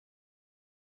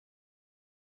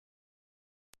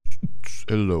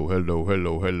Hello, hello,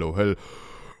 hello, hello, hello.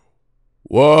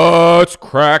 What's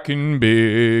cracking,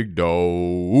 big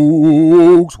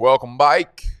dogs? Welcome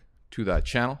back to that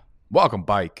channel. Welcome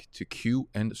back to Q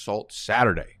and Assault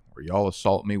Saturday, where y'all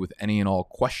assault me with any and all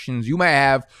questions you may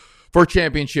have for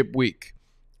championship week.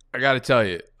 I got to tell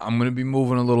you, I'm going to be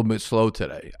moving a little bit slow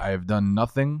today. I have done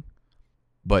nothing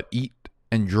but eat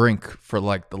and drink for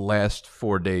like the last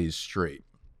 4 days straight.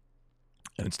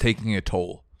 And it's taking a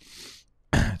toll.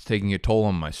 It's taking a toll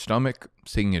on my stomach.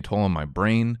 It's taking a toll on my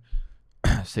brain.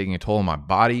 It's taking a toll on my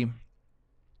body.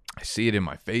 I see it in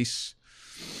my face.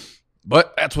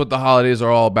 But that's what the holidays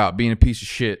are all about, being a piece of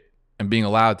shit and being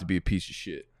allowed to be a piece of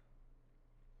shit.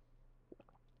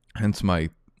 Hence my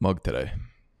mug today.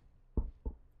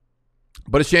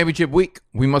 But it's championship week.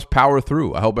 We must power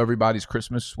through. I hope everybody's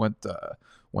Christmas went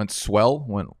swell,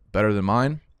 went better than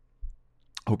mine.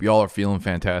 Hope y'all are feeling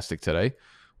fantastic today.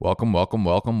 Welcome, welcome,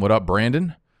 welcome. What up,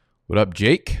 Brandon? What up,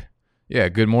 Jake? Yeah,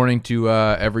 good morning to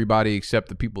everybody except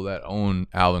the people that own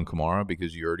Alvin Kamara,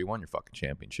 because you already won your fucking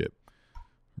championship.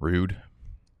 Rude.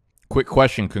 Quick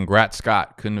question. Congrats,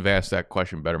 Scott. Couldn't have asked that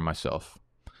question better myself.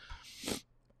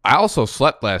 I also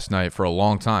slept last night for a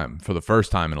long time, for the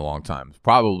first time in a long time.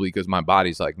 Probably because my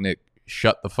body's like, Nick,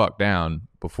 shut the fuck down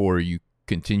before you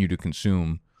continue to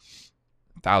consume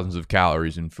thousands of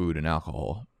calories in food and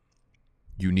alcohol.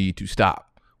 You need to stop.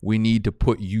 We need to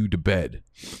put you to bed.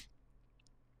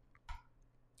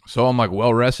 So I'm like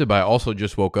well rested, but I also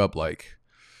just woke up like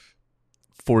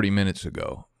 40 minutes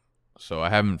ago. So I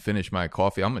haven't finished my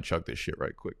coffee. I'm going to chug this shit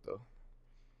right quick, though.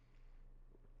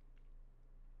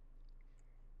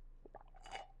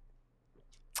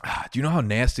 Do you know how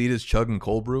nasty it is chugging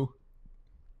cold brew?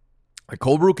 Like,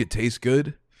 cold brew could taste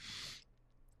good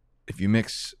if you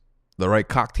mix the right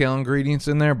cocktail ingredients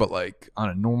in there, but like on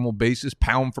a normal basis,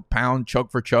 pound for pound,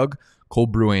 chug for chug,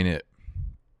 cold brew ain't it.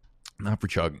 Not for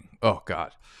chugging. Oh,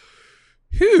 God.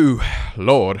 Whew.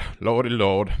 Lord. Lordy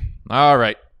Lord. All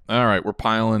right. We're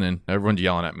piling in. Everyone's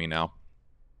yelling at me now.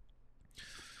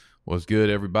 What's good,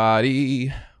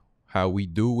 everybody? How we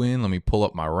doing? Let me pull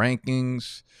up my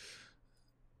rankings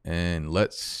and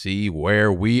let's see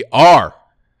where we are.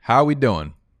 How we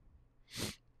doing?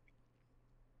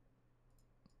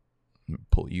 Let me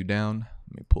pull you down.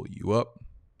 Let me pull you up.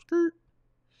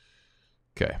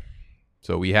 Okay.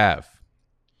 So we have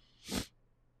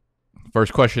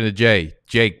first question to Jay.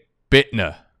 Jake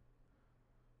Bittner.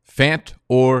 Fant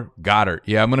or Goddard?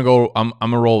 Yeah, I'm gonna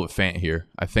roll with Fant here.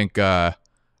 I think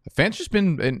Fant's just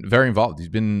been very involved. He's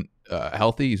been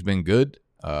healthy. He's been good.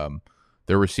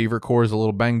 Their receiver core is a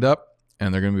little banged up,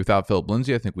 and they're going to be without Philip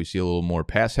Lindsay. I think we see a little more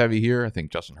pass heavy here. I think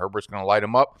Justin Herbert's going to light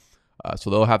him up. So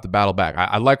they'll have to battle back.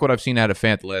 I like what I've seen out of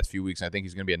Fant the last few weeks. I think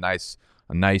he's going to be a nice.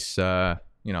 I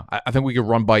think we could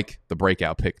run bike the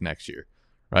breakout pick next year,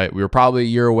 right? We were probably a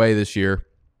year away this year,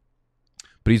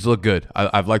 but he's looked good.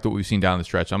 I've liked what we've seen down the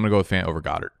stretch. So I'm going to go with Fant over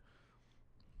Goddard.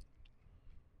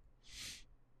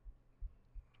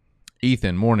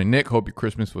 Ethan, morning, Nick. Hope your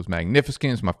Christmas was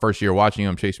magnificent. It's my first year watching you.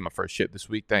 I'm chasing my first ship this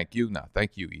week. Thank you.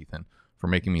 Thank you, Ethan, for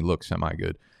making me look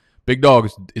semi-good. Big dog,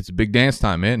 it's a big dance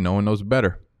time, man. No one knows it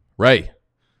better. Ray.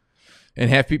 In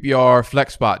half PPR,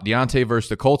 flex spot, Deontay versus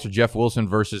the Colts or Jeff Wilson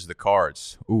versus the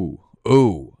Cards? Ooh,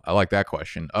 I like that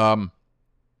question.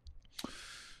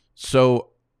 So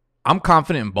I'm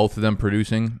confident in both of them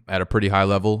producing at a pretty high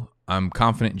level. I'm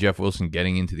confident in Jeff Wilson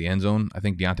getting into the end zone. I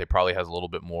think Deontay probably has a little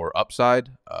bit more upside,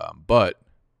 but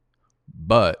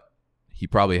he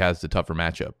probably has the tougher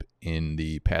matchup in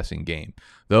the passing game.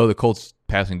 Though the Colts'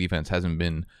 passing defense hasn't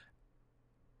been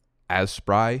as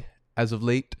spry as of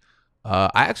late. I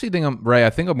actually think I'm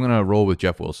going to roll with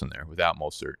Jeff Wilson there without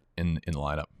Mostert in the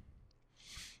lineup.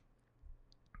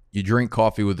 You drink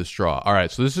coffee with a straw. All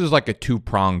right, so this is like a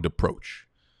two-pronged approach.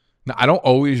 Now, I don't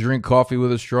always drink coffee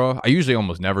with a straw. I usually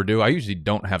almost never do. I usually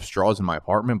don't have straws in my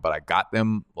apartment, but I got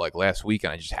them like last week,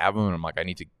 and I just have them, and I'm like, I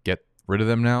need to get rid of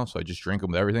them now, so I just drink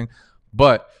them with everything.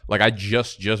 But like, I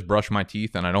just brushed my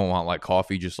teeth, and I don't want like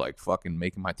coffee just like fucking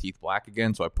making my teeth black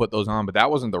again, so I put those on. But that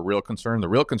wasn't the real concern. The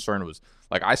real concern was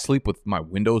like, I sleep with my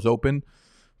windows open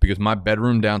because my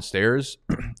bedroom downstairs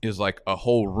is like a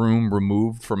whole room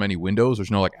removed from any windows.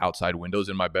 There's no like outside windows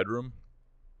in my bedroom.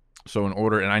 So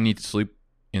and I need to sleep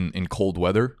in cold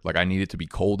weather. Like, I need it to be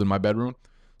cold in my bedroom.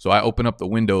 So I open up the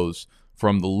windows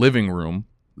from the living room,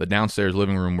 the downstairs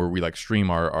living room where we like stream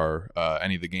our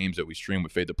any of the games that we stream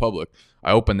with Fade the Public.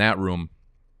 I open that room.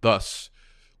 Thus,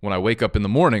 when I wake up in the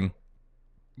morning,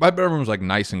 my bedroom's like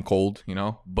nice and cold,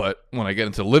 but when I get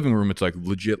into the living room, it's like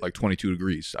legit like 22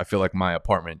 degrees. I feel like my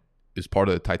apartment is part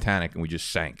of the Titanic and we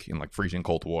just sank in like freezing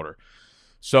cold water.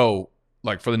 So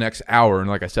like for the next hour. And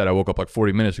like I said, I woke up like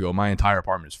 40 minutes ago. My entire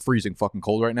apartment is freezing fucking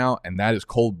cold right now. And that is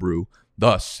cold brew.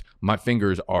 Thus, my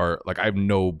fingers are like, I have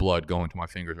no blood going to my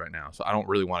fingers right now. So I don't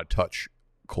really want to touch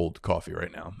cold coffee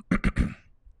right now.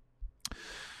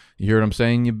 You hear what I'm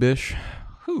saying, you bish?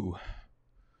 Whew.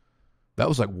 That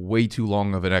was like way too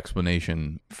long of an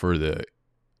explanation for the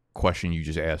question you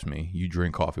just asked me. You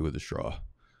drink coffee with a straw.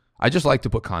 I just like to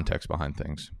put context behind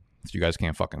things. So you guys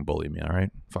can't fucking bully me, all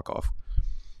right? Fuck off.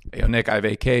 Hey, Nick, I have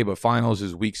AK, but finals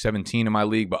is week 17 in my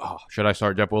league. But should I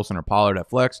start Jeff Wilson or Pollard at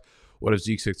flex? What if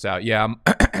Zeke sits out? Yeah,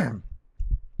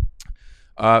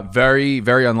 very,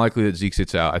 very unlikely that Zeke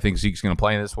sits out. I think Zeke's going to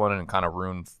play in this one and kind of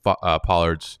ruin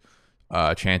Pollard's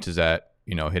chances at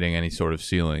hitting any sort of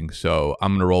ceiling. So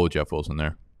I'm going to roll with Jeff Wilson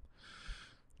there.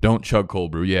 Don't chug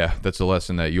cold brew. Yeah, that's a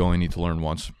lesson that you only need to learn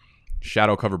once.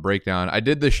 Shadow cover breakdown. I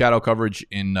did the shadow coverage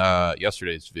in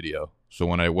yesterday's video. So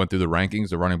when I went through the rankings,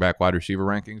 the running back wide receiver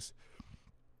rankings,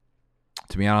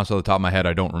 to be honest, off the top of my head,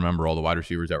 I don't remember all the wide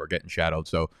receivers that were getting shadowed.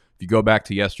 So if you go back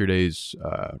to yesterday's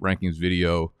rankings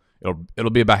video, it'll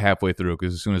be about halfway through,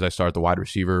 because as soon as I start the wide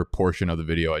receiver portion of the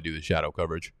video, I do the shadow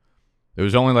coverage. There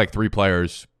was only like 3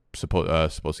 players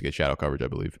supposed to get shadow coverage, I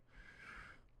believe.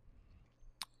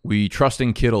 We trust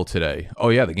in Kittle today. Oh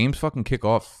yeah, the games fucking kick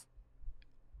off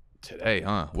today,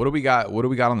 huh? What do we got? What do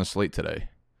we got on the slate today?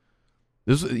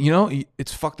 This,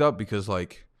 it's fucked up because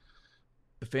like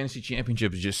the fantasy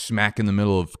championship is just smack in the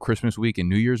middle of Christmas week and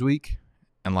New Year's week,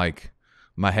 and like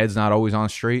my head's not always on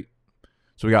straight.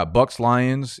 So we got Bucks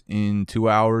Lions in 2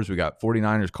 hours. We got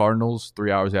 49ers Cardinals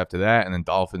 3 hours after that, and then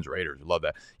Dolphins Raiders. Love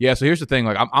that. Yeah. So here's the thing.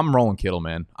 Like I'm rolling Kittle,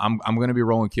 man. I'm gonna be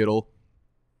rolling Kittle.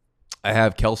 I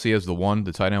have Kelsey as the 1,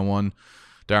 the tight end 1.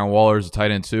 Darren Waller is the tight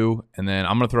end 2, and then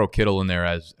I'm gonna throw Kittle in there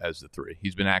as the 3.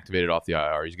 He's been activated off the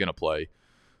IR. He's gonna play.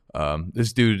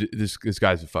 This dude, this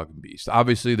guy's a fucking beast.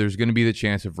 Obviously, there's going to be the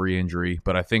chance of re-injury,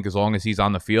 but I think as long as he's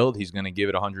on the field, he's going to give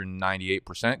it 198%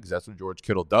 because that's what George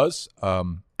Kittle does.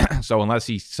 So unless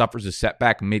he suffers a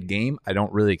setback mid-game, I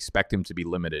don't really expect him to be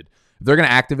limited. If they're going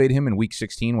to activate him in Week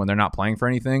 16 when they're not playing for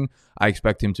anything, I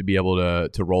expect him to be able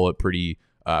to roll at pretty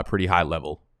high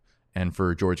level. And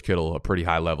for George Kittle, a pretty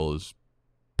high level is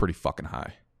pretty fucking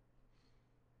high.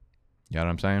 You know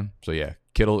what I'm saying? So yeah,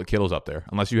 Kittle's up there.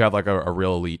 Unless you have like a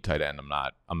real elite tight end,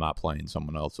 I'm not playing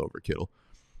someone else over Kittle.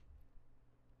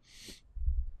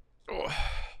 Oh.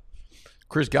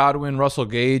 Chris Godwin, Russell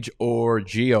Gage, or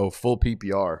Gio full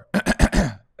PPR.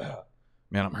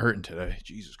 Man, I'm hurting today.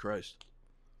 Jesus Christ.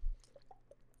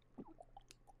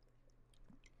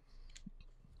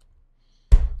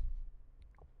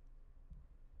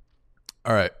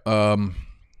 All right.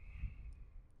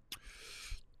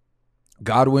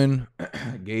 Godwin,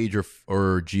 Gage,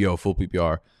 or Gio full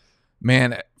PPR.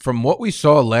 Man, from what we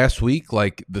saw last week,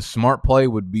 like the smart play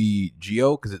would be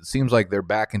Gio because it seems like they're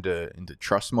back into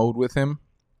trust mode with him.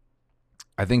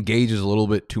 I think Gage is a little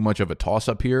bit too much of a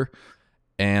toss-up here.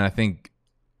 And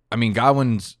I mean,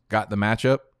 Godwin's got the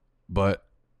matchup, but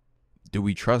do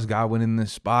we trust Godwin in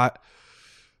this spot?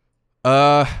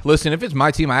 Listen, if it's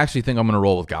my team, I actually think I'm going to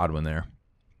roll with Godwin there.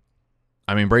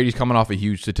 I mean, Brady's coming off a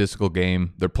huge statistical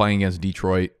game. They're playing against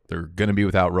Detroit. They're going to be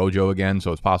without Rojo again,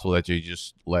 so it's possible that you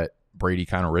just let Brady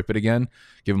kind of rip it again,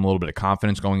 give him a little bit of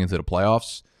confidence going into the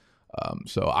playoffs.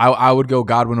 So I would go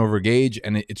Godwin over Gage,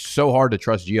 and it's so hard to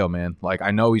trust Gio, man. Like,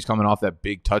 I know he's coming off that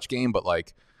big touch game, but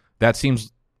like that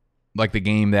seems like the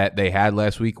game that they had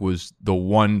last week was the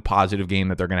one positive game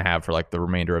that they're going to have for like the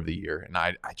remainder of the year, and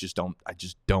I just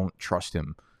don't trust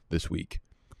him this week.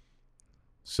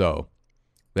 So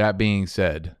that being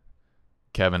said,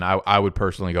 Kevin, I would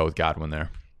personally go with Godwin there.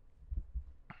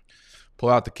 Pull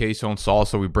out the queso and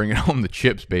salsa. We bring it home the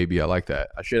chips, baby. I like that.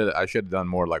 I should have done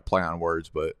more like play on words,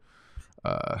 but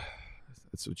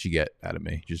that's what you get out of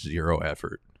me. Just zero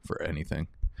effort for anything.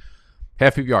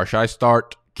 Half PPR. Should I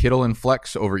start Kittle and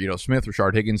flex over Smith,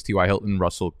 Rashard Higgins, T.Y. Hilton,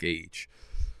 Russell Gage?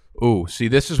 Ooh, see,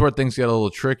 this is where things get a little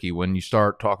tricky when you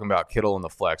start talking about Kittle and the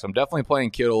flex. I'm definitely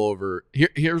playing Kittle over.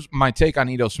 Here's my take on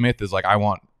Ito Smith is like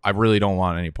I really don't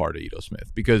want any part of Ito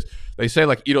Smith because they say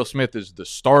like Ito Smith is the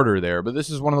starter there, but this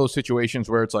is one of those situations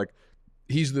where it's like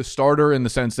he's the starter in the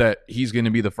sense that he's going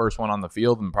to be the first one on the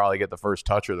field and probably get the first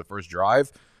touch or the first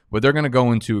drive, but they're going to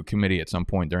go into a committee at some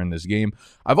point during this game.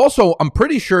 I'm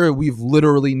pretty sure we've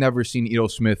literally never seen Ito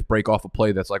Smith break off a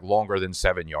play that's like longer than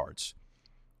 7 yards.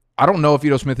 I don't know if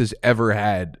Ito Smith has ever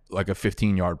had like a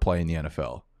 15-yard play in the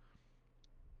NFL.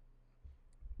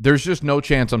 There's just no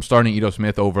chance I'm starting Ito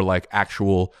Smith over like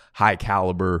actual high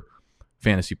caliber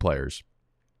fantasy players.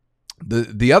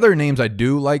 The other names I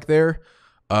do like there,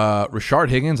 Rashard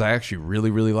Higgins, I actually really,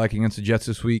 really like against the Jets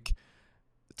this week.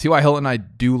 T.Y. Hilton I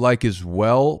do like as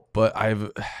well, but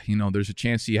there's a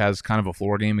chance he has kind of a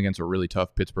floor game against a really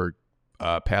tough Pittsburgh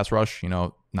pass rush,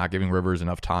 not giving Rivers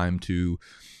enough time to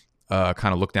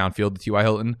kind of look downfield to T.Y.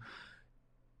 Hilton.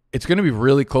 It's going to be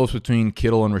really close between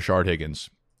Kittle and Rashard Higgins.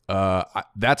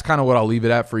 That's kind of what I'll leave it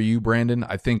at for you, Brandon.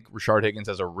 I think Rashard Higgins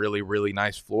has a really, really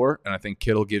nice floor, and I think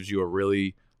Kittle gives you a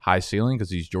really high ceiling because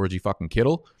he's Georgie fucking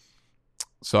Kittle.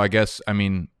 So I guess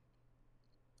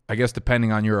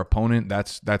depending on your opponent,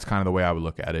 that's kind of the way I would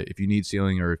look at it. If you need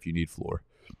ceiling or if you need floor.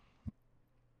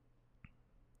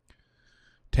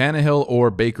 Tannehill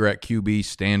or Baker at QB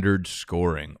standard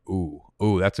scoring. Ooh,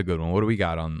 that's a good one. What do we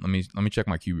got on? Let me check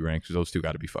my QB ranks because those two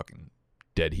got to be fucking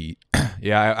dead heat.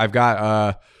 Yeah, I've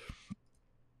got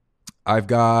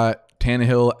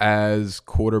Tannehill as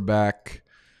quarterback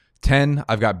 10.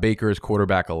 I've got Baker as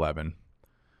quarterback 11.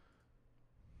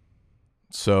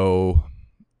 So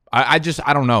I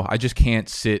don't know. I just can't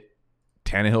sit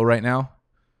Tannehill right now.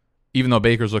 Even though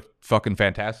Baker's look fucking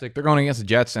fantastic. They're going against the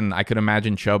Jets, and I could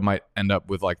imagine Chubb might end up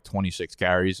with like 26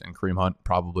 carries and Kareem Hunt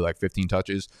probably like 15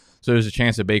 touches. So there's a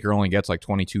chance that Baker only gets like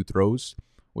 22 throws,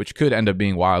 which could end up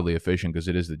being wildly efficient because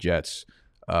it is the Jets.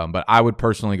 But I would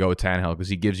personally go with Tannehill because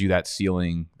he gives you that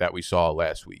ceiling that we saw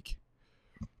last week.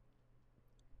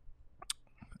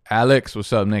 Alex,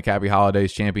 what's up, Nick? Happy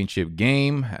holidays, championship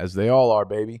game, as they all are,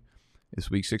 baby. It's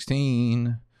week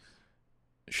 16.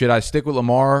 Should I stick with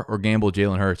Lamar or gamble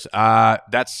Jalen Hurts?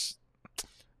 That's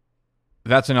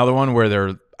another one where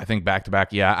they're, I think,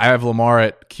 back-to-back. Yeah, I have Lamar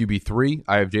at QB3.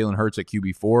 I have Jalen Hurts at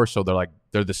QB4, so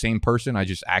they're the same person. I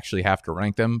just actually have to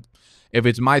rank them. If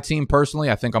it's my team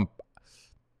personally, I think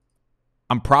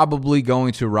I'm probably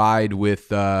going to ride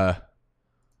with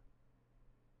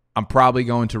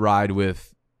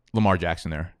Lamar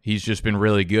Jackson there. He's just been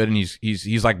really good, and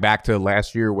he's like back to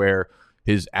last year where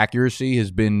his accuracy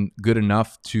has been good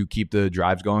enough to keep the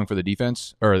drives going for the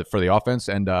defense or for the offense,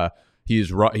 and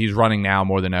he's running now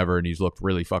more than ever, and he's looked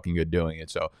really fucking good doing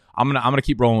it. So I'm gonna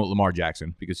keep rolling with Lamar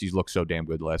Jackson because he's looked so damn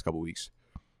good the last couple of weeks.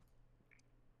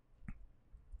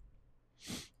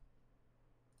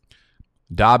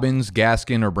 Dobbins,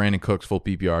 Gaskin, or Brandon Cooks full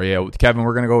PPR? Yeah, Kevin,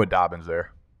 we're gonna go with Dobbins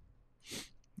there.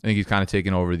 I think he's kind of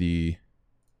taken over the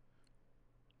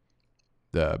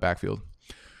backfield.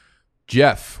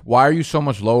 Jeff, why are you so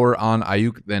much lower on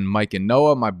Ayuk than Mike and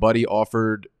Noah? My buddy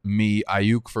offered me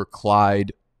Ayuk for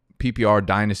Clyde PPR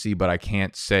Dynasty, but I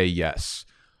can't say yes.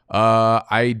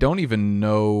 I don't even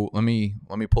know. Let me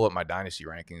pull up my Dynasty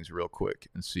rankings real quick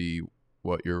and see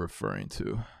what you're referring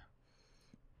to.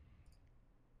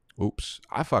 Oops.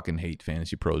 I fucking hate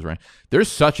Fantasy Pros, right?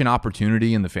 There's such an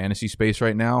opportunity in the fantasy space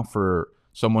right now for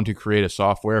someone to create a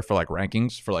software for like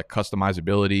rankings, for like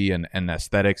customizability and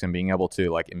aesthetics and being able to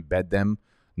like embed them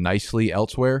nicely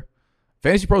elsewhere.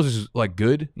 Fantasy Pros is like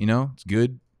good, it's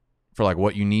good for like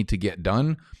what you need to get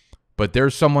done. But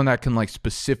there's someone that can like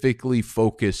specifically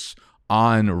focus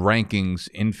on rankings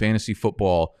in fantasy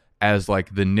football as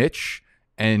like the niche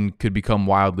and could become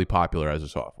wildly popular as a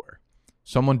software.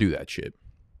 Someone do that shit.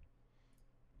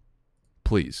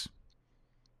 Please.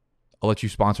 I'll let you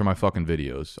sponsor my fucking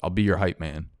videos. I'll be your hype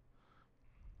man.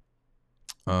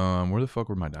 Where the fuck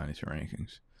were my Dynasty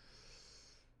rankings?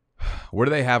 Where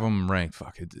do they have them ranked?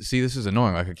 Fuck it. See, this is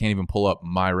annoying. Like, I can't even pull up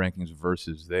my rankings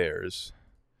versus theirs.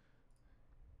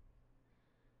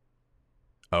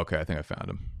 Okay, I think I found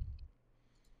them.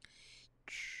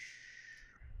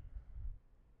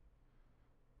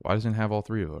 Why doesn't it have all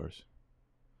three of ours?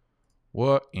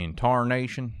 What in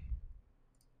tarnation?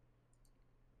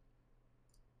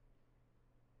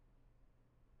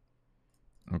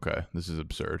 Okay, this is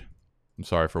absurd. I'm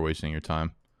sorry for wasting your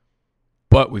time.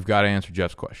 But we've got to answer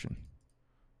Jeff's question.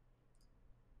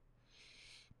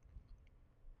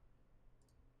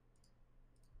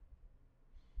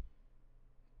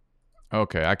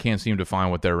 Okay, I can't seem to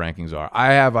find what their rankings are.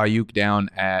 I have Ayuk down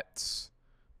at...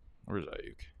 Where's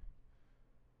Ayuk?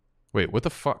 Wait, what the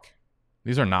fuck?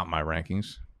 These are not my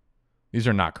rankings. These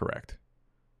are not correct.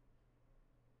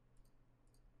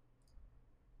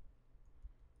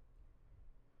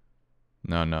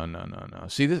 No.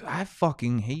 See, this, I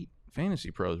fucking hate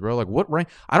Fantasy Pros, bro. Like, what rank?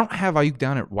 I don't have Ayuk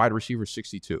down at wide receiver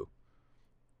 62.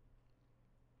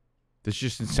 That's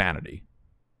just insanity.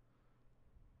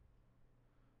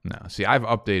 No, see, I've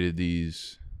updated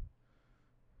these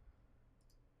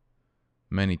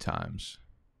many times.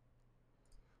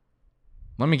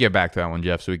 Let me get back to that one,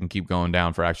 Jeff, so we can keep going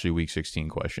down for actually week 16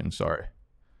 questions. Sorry.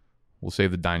 We'll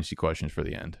save the Dynasty questions for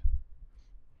the end.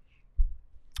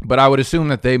 But I would assume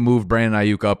that they moved Brandon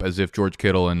Ayuk up as if George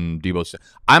Kittle and Deebo.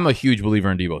 I'm a huge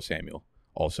believer in Deebo Samuel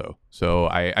also. So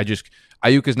I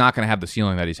Ayuk is not going to have the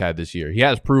ceiling that he's had this year. He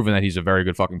has proven that he's a very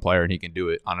good fucking player and he can do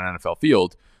it on an NFL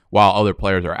field while other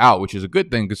players are out, which is a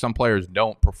good thing because some players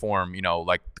don't perform,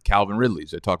 like the Calvin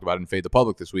Ridleys I talked about in Fade the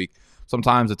Public this week.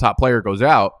 Sometimes the top player goes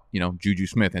out, Juju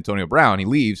Smith, Antonio Brown, he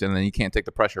leaves, and then he can't take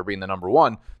the pressure of being the number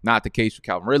one. Not the case with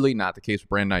Calvin Ridley, not the case with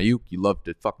Brandon Ayuk. You love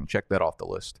to fucking check that off the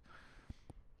list.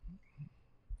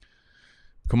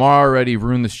 Kamara already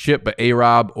ruined this shit, but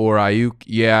A-Rob or Ayuk,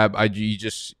 yeah, you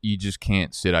just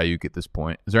can't sit Ayuk at this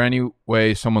point. Is there any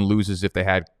way someone loses if they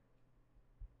had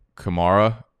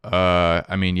Kamara?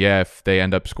 Yeah, if they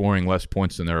end up scoring less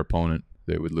points than their opponent,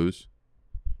 they would lose.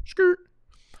 Skirt.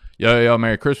 Yo,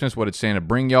 Merry Christmas. What did Santa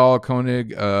bring y'all,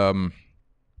 Koenig? I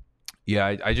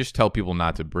just tell people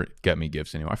not to get me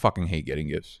gifts anymore. I fucking hate getting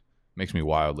gifts. Makes me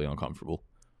wildly uncomfortable.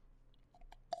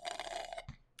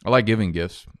 I like giving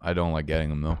gifts. I don't like getting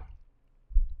them, though.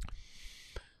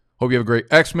 Hope you have a great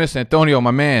Xmas. Antonio, my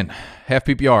man. Half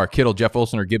PPR. Kittle, Jeff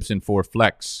Wilson, or Gibson for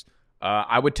flex.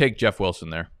 I would take Jeff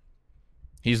Wilson there.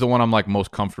 He's the one I'm most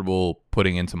comfortable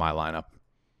putting into my lineup.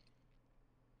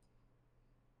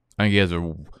 I think he has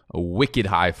a wicked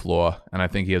high floor, and I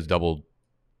think he has double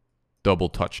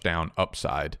touchdown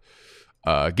upside.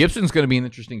 Gibson's going to be an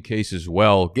interesting case as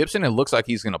well. Gibson, it looks like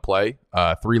he's going to play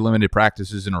 3 limited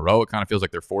practices in a row. It kind of feels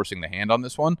like they're forcing the hand on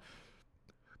this one.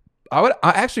 I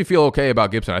actually feel okay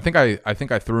about Gibson. I think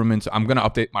I threw him into. I'm going to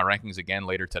update my rankings again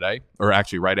later today, or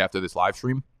actually right after this live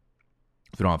stream.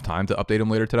 If we don't have time to update him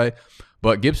later today,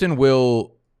 but Gibson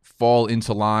will fall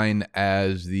into line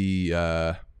as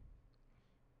the.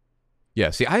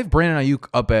 See, I have Brandon Ayuk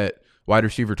up at wide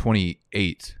receiver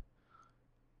 28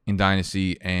 in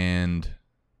Dynasty, and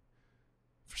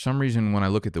for some reason, when I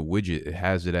look at the widget, it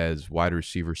has it as wide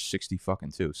receiver 60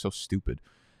 fucking 2. So stupid.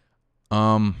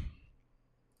 Or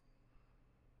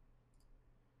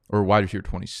wide receiver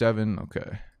 27.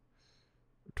 Okay.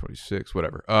 26,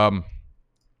 whatever. What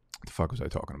the fuck was I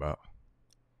talking about?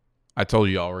 I told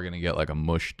you y'all were going to get a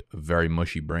very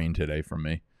mushy brain today from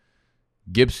me.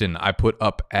 Gibson, I put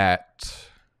up at,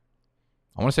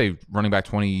 I want to say running back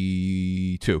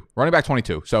 22. Running back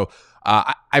 22. So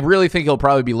I really think he'll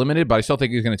probably be limited, but I still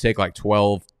think he's going to take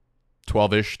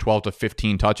 12-ish, 12 to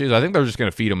 15 touches. I think they're just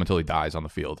going to feed him until he dies on the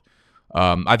field.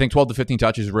 I think 12 to 15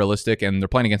 touches is realistic, and they're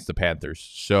playing against the Panthers.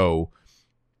 So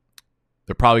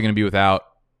they're probably going to be without,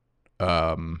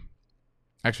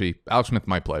 actually, Alex Smith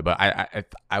might play, but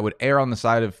I would err on the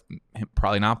side of him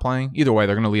probably not playing. Either way,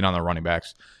 they're going to lead on their running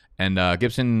backs. And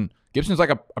Gibson's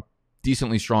like a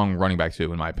decently strong running back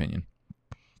too, in my opinion.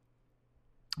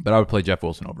 But I would play Jeff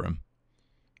Wilson over him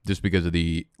just because of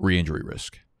the re-injury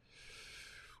risk.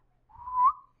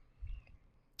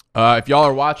 If y'all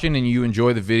are watching and you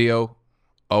enjoy the video,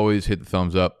 always hit the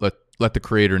thumbs up. Let the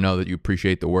creator know that you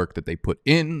appreciate the work that they put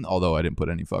in, although I didn't put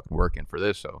any fucking work in for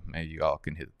this, so maybe you all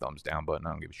can hit the thumbs down button.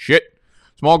 I don't give a shit.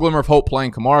 Small glimmer of hope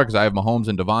playing Kamara because I have Mahomes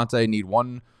and Devontae. Need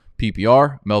one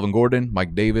PPR, Melvin Gordon,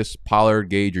 Mike Davis, Pollard,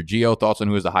 Gage, or Gio. Thoughts on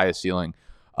who has the highest ceiling?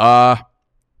 So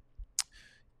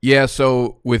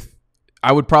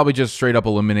I would probably just straight up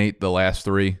eliminate the last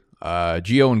 3.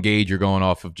 Gio and Gage are going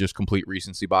off of just complete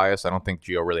recency bias. I don't think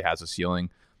Gio really has a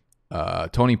ceiling.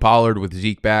 Tony Pollard with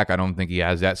Zeke back, I don't think he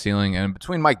has that ceiling. And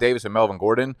between Mike Davis and Melvin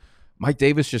Gordon, Mike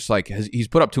Davis just he's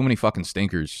put up too many fucking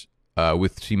stinkers.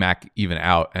 With C-Mac even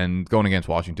out and going against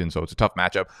Washington, so it's a tough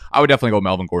matchup. I would definitely go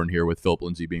Melvin Gordon here with Philip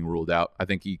Lindsay being ruled out. I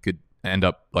think he could end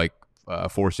up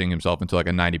forcing himself into a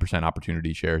 90%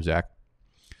 opportunity share, Zach.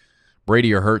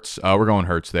 Brady or Hurts? We're going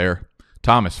Hurts there.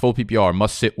 Thomas, full PPR,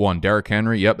 must sit 1. Derrick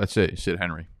Henry? Yep, that's it. Sit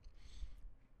Henry.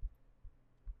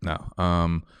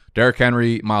 No. Derrick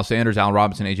Henry, Miles Sanders, Allen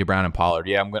Robinson, A.J. Brown, and Pollard.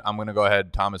 Yeah, I'm going to go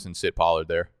ahead, Thomas, and sit Pollard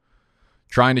there.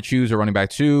 Trying to choose a running back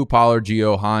 2, Pollard,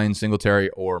 Gio, Hines, Singletary,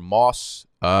 or Moss.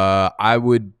 I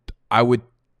would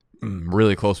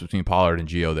really close between Pollard and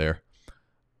Gio there.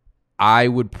 I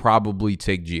would probably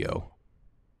take Gio.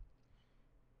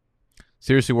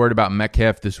 Seriously worried about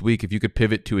Metcalf this week. If you could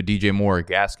pivot to a DJ Moore or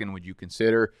Gaskin, would you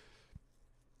consider?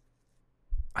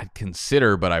 I'd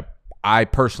consider, but I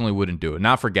personally wouldn't do it.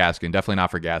 Not for Gaskin. Definitely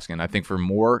not for Gaskin. I think for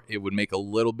Moore, it would make a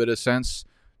little bit of sense.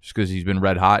 Just because he's been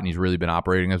red hot and he's really been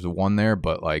operating as the one there.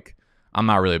 But, I'm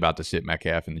not really about to sit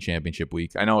Metcalf in the championship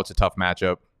week. I know it's a tough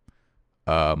matchup,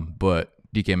 but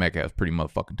DK Metcalf's pretty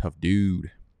motherfucking tough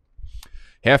dude.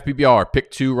 Half PPR,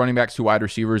 pick 2 running backs, 2 wide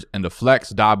receivers, and the flex,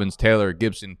 Dobbins, Taylor,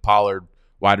 Gibson, Pollard,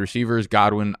 wide receivers,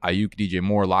 Godwin, Ayuk, DJ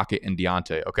Moore, Lockett, and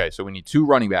Deontay. Okay, so we need 2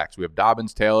 running backs. We have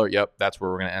Dobbins, Taylor. Yep, that's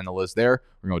where we're going to end the list there.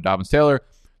 We're going to go Dobbins, Taylor,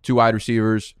 2 wide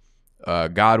receivers,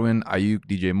 Godwin, Ayuk,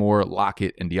 DJ Moore,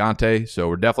 Lockett, and Deontay. So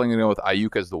we're definitely going to go with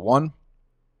Ayuk as the 1.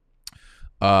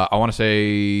 I want to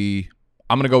say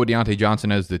I'm going to go with Deontay Johnson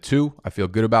as the 2. I feel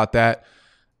good about that.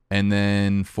 And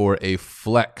then for a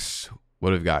flex,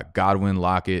 what have we got? Godwin,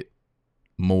 Lockett,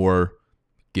 Moore,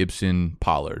 Gibson,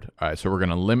 Pollard. All right, so we're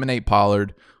going to eliminate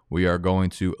Pollard. We are going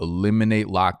to eliminate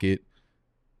Lockett.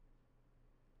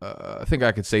 I think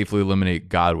I could safely eliminate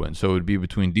Godwin. So it would be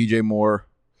between DJ Moore,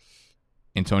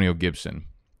 Antonio Gibson.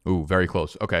 Ooh, very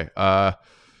close. Okay.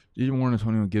 DJ Moore and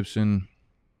Antonio Gibson.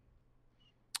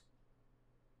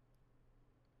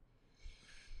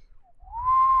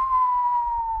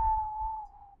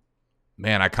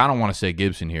 Man, I kind of want to say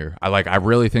Gibson here. I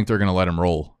really think they're going to let him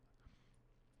roll.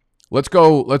 Let's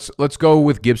go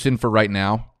with Gibson for right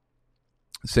now.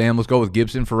 Sam, let's go with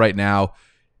Gibson for right now.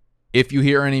 If you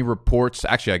hear any reports,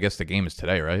 actually, I guess the game is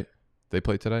today, right? They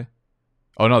play today?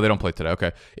 Oh, no, they don't play today.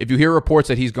 Okay. If you hear reports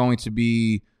that he's going to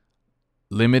be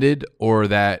limited or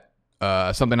that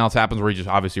something else happens where he just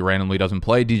obviously randomly doesn't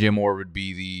play, DJ Moore would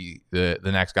be the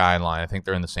next guy in line. I think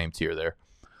they're in the same tier there.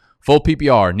 Full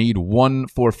PPR, need 1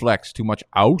 for flex. Too much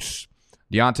aus.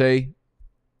 Deontay,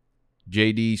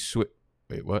 JD Swift.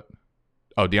 Wait, what?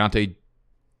 Oh, Deontay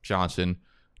Johnson,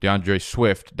 DeAndre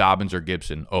Swift, Dobbins, or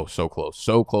Gibson. Oh, so close.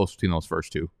 So close between those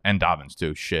first 2. And Dobbins,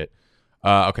 too. Shit.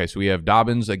 Okay, so we have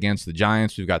Dobbins against the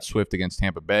Giants. We've got Swift against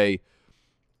Tampa Bay.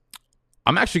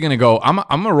 I'm actually going to go. I'm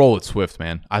going to roll with Swift,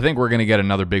 man. I think we're going to get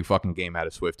another big fucking game out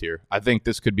of Swift here. I think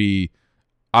this could be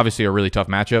obviously a really tough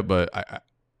matchup, but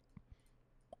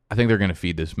I think they're going to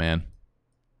feed this man.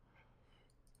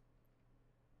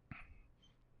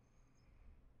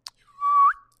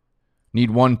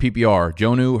 Need 1 PPR.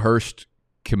 Jonnu, Hurst,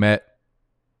 Kmet.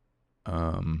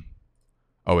 Oh,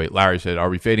 wait. Larry said, are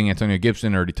we fading Antonio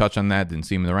Gibson? Already touched on that. Didn't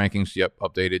see him in the rankings. Yep,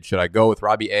 updated. Should I go with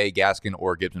Robbie A., Gaskin,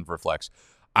 or Gibson for flex?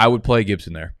 I would play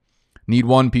Gibson there. Need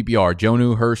 1 PPR.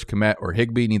 Jonnu, Hurst, Kmet, or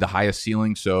Higbee. Need the highest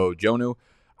ceiling. So Jonnu.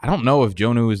 I don't know if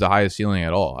Jonnu is the highest ceiling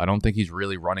at all. I don't think he's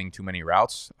really running too many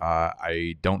routes.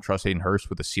 I don't trust Hayden Hurst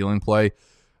with a ceiling play.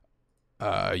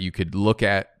 You could look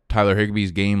at Tyler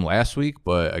Higbee's game last week,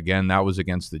 but again, that was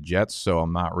against the Jets, so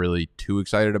I'm not really too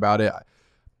excited about it.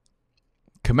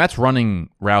 Kmet's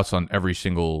running routes on every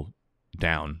single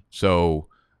down, so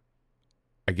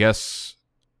I guess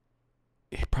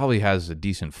he probably has a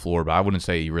decent floor, but I wouldn't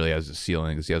say he really has a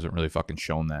ceiling because he hasn't really fucking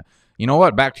shown that. You know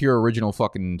what? Back to your original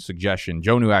fucking suggestion.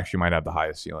 Jonnu actually might have the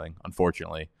highest ceiling,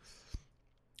 unfortunately.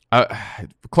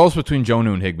 Close between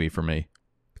Jonnu and Higbee for me.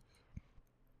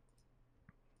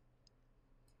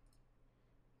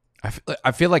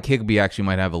 I feel like Higbee actually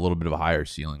might have a little bit of a higher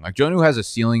ceiling. Like Jonnu has a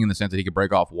ceiling in the sense that he could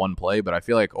break off one play, but I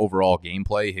feel like overall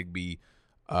gameplay, Higbee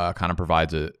kind of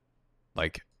provides a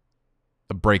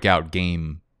breakout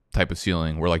game type of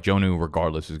ceiling where like Jonnu,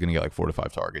 regardless, is going to get like 4 to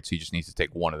 5 targets. He just needs to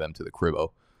take one of them to the cribbo.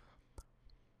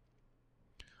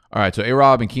 All right, so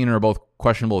A-Rob and Keenan are both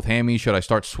questionable with hammy. Should I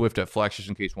start Swift at flex just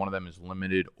in case one of them is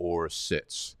limited or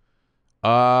sits?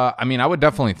 I mean, I would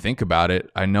definitely think about it.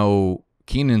 I know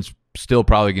Keenan's still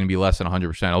probably going to be less than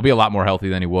 100%. He'll be a lot more healthy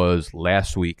than he was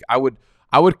last week. I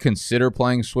would consider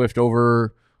playing Swift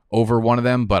over one of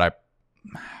them, but I'm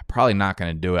probably not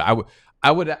going to do it.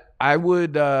 I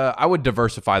would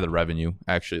diversify the revenue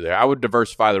actually there. I would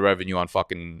diversify the revenue on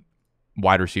fucking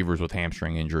wide receivers with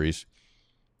hamstring injuries.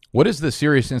 What is the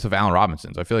seriousness of Allen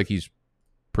Robinson's? I feel like he's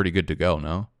pretty good to go,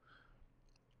 no?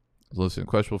 Listen,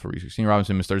 questionable for week 16.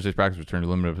 Robinson missed Thursday's practice, returned to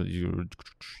limited.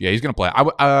 Yeah, he's going to play.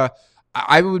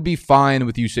 I would be fine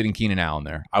with you sitting Keenan Allen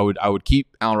there. I would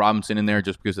keep Allen Robinson in there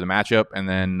just because of the matchup. And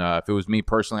then if it was me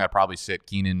personally, I'd probably sit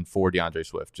Keenan for DeAndre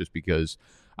Swift just because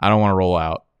I don't want to roll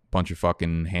out a bunch of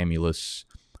fucking hammy-less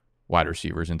wide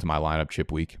receivers into my lineup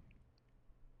chip week.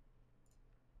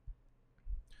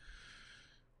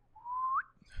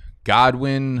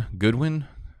 Goodwin,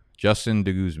 Justin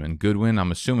DeGuzman. Goodwin,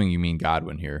 I'm assuming you mean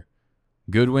Godwin here.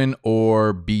 Goodwin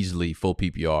or Beasley, full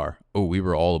PPR. Oh, we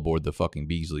were all aboard the fucking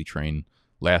Beasley train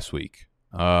last week.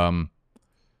 Where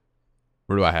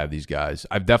do I have these guys?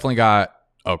 I've definitely got,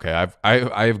 okay,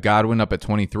 I have Godwin up at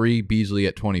 23, Beasley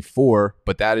at 24,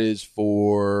 but that is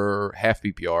for half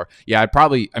PPR. Yeah,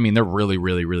 they're really,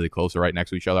 really, really close. They're right next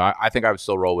to each other. I think I would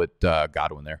still roll with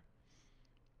Godwin there.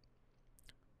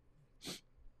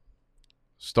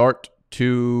 Start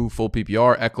to full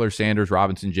PPR, Eckler, Sanders,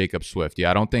 Robinson, Jacobs, Swift.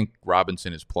 Yeah, I don't think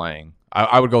Robinson is playing.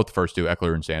 I would go with the first two,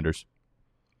 Eckler and Sanders.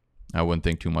 I wouldn't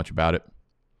think too much about it.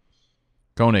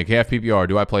 Koenig, half PPR.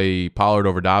 Do I play Pollard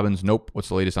over Dobbins? Nope. What's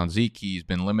the latest on Zeke? He's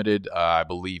been limited. I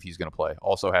believe he's going to play.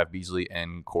 Also have Beasley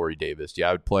and Corey Davis. Yeah,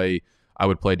 I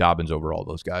would play Dobbins over all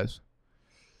those guys.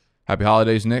 Happy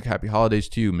holidays, Nick. Happy holidays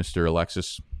to you, Mr.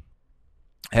 Alexis.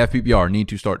 Half PPR. Need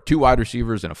to start 2 wide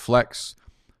receivers and a flex.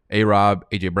 A-Rob,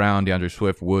 A.J. Brown, DeAndre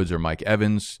Swift, Woods, or Mike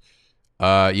Evans.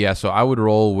 Yeah, so I would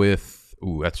roll with...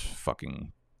 Ooh, that's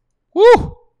fucking...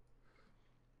 Woo!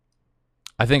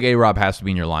 I think A-Rob has to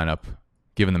be in your lineup,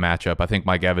 given the matchup. I think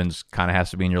Mike Evans kind of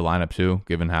has to be in your lineup, too,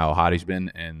 given how hot he's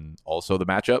been and also the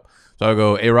matchup. So I'll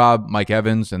go A-Rob, Mike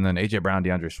Evans, and then A.J. Brown,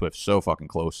 DeAndre Swift. So fucking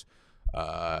close.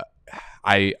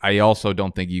 I also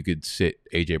don't think you could sit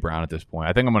A.J. Brown at this point.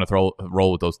 I think I'm going to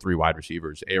roll with those 3 wide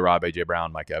receivers, A-Rob, A.J.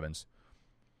 Brown, Mike Evans.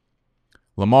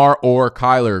 Lamar or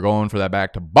Kyler going for that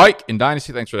back to bike in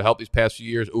Dynasty. Thanks for the help these past few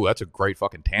years. Ooh, that's a great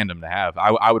fucking tandem to have.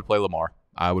 I would play Lamar.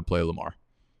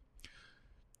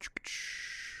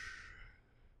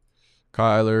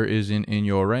 Kyler isn't in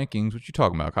your rankings. What you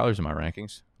talking about? Kyler's in my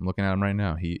rankings. I'm looking at him right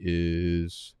now. He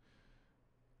is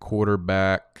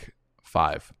quarterback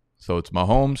 5. So it's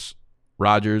Mahomes,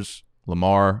 Rodgers,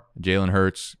 Lamar, Jalen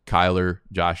Hurts, Kyler,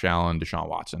 Josh Allen, Deshaun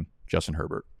Watson, Justin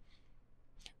Herbert,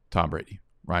 Tom Brady,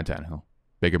 Ryan Tannehill,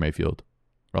 Baker Mayfield,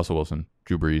 Russell Wilson,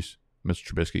 Drew Brees,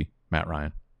 Mr. Trubisky, Matt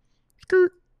Ryan.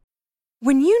 Skirt.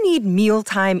 When you need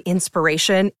mealtime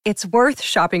inspiration, it's worth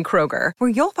shopping Kroger, where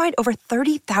you'll find over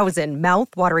 30,000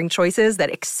 mouth-watering choices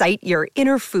that excite your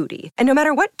inner foodie. And no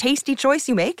matter what tasty choice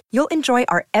you make, you'll enjoy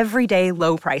our everyday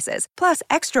low prices, plus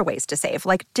extra ways to save,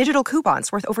 like digital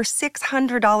coupons worth over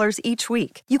 $600 each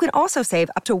week. You can also save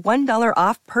up to $1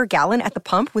 off per gallon at the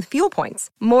pump with fuel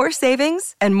points. More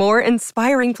savings and more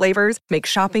inspiring flavors make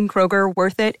shopping Kroger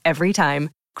worth it every time.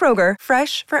 Kroger,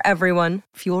 fresh for everyone.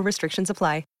 Fuel restrictions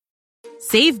apply.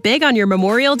 Save big on your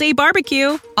Memorial Day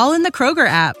barbecue, all in the Kroger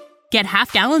app. Get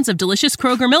half gallons of delicious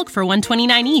Kroger milk for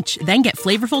 $1.29 each. Then get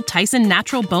flavorful Tyson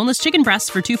natural boneless chicken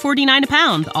breasts for $2.49 a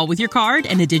pound, all with your card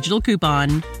and a digital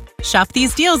coupon. Shop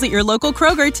these deals at your local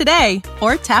Kroger today,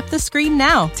 or tap the screen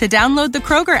now to download the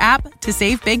Kroger app to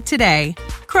save big today.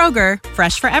 Kroger,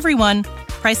 fresh for everyone.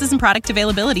 Prices and product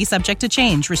availability subject to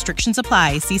change. Restrictions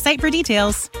apply. See site for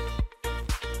details.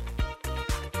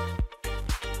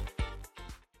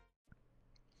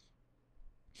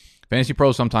 Fantasy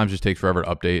Pro sometimes just takes forever to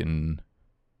update, and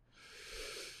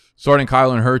starting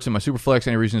Kyler and Hurts in my Superflex,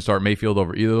 any reason to start Mayfield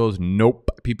over either of those? Nope.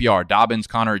 PPR, Dobbins,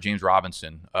 Connor, or James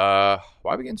Robinson. Why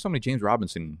are we getting so many James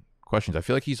Robinson questions? I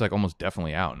feel like he's like almost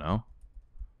definitely out, no?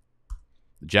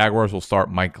 The Jaguars will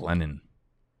start Mike Glennon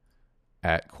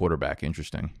at quarterback.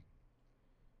 Interesting.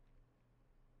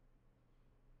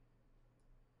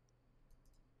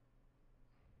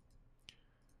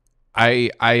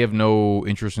 I have no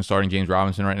interest in starting James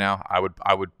Robinson right now.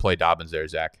 I would play Dobbins there,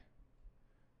 Zach.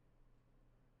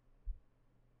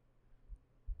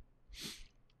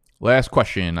 Last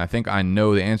question. I think I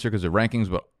know the answer because of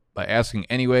rankings, but by asking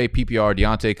anyway, PPR,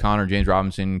 Deontay, Connor, James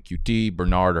Robinson, QT,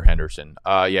 Bernard, or Henderson.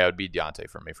 Yeah, it would be Deontay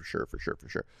for me for sure.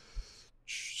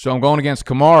 So I'm going against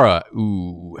Kamara.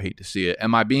 Ooh, hate to see it.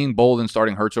 Am I being bold in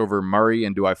starting Hurts over Murray,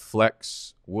 and do I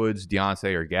flex Woods,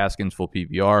 Deontay, or Gaskins full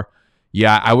PPR?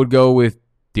 Yeah, I would go with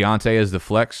Deontay as the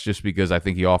flex just because I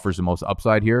think he offers the most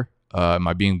upside here. Am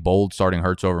I being bold starting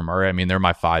Hurts over Murray? I mean, they're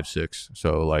my 5-6,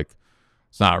 so like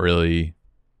it's not really.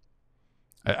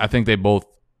 I think they both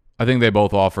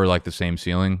offer like the same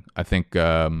ceiling. I think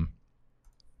Murray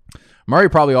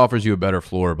probably offers you a better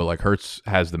floor, but like Hurts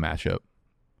has the matchup.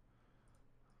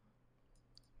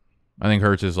 I think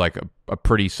Hurts is like a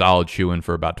pretty solid shoe-in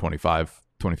for about 25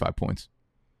 points.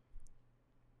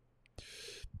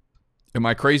 Am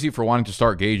I crazy for wanting to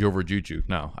start Gage over Juju?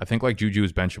 No. I think like Juju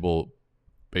is benchable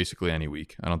basically any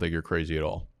week. I don't think you're crazy at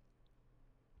all.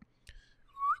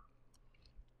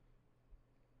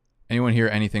 Anyone hear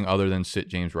anything other than sit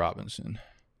James Robinson?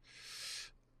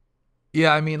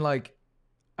 Yeah, I mean like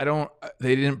he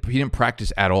didn't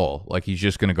practice at all. Like he's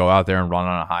just going to go out there and run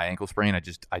on a high ankle sprain. I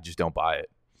just don't buy it.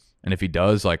 And if he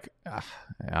does, like I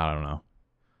don't know.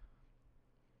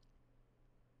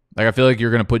 Like, I feel like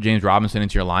you're going to put James Robinson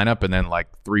into your lineup, and then, like,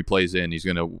 3 plays in, he's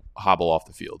going to hobble off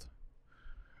the field.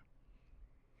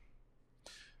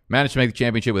 Managed to make the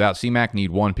championship without C-Mac.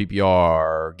 Need 1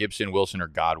 PPR. Gibson, Wilson, or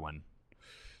Godwin.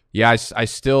 Yeah, I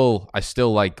still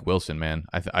like Wilson, man.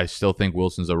 I still think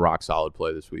Wilson's a rock-solid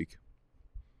play this week.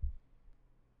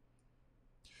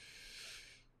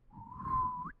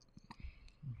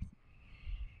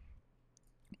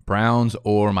 Browns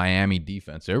or Miami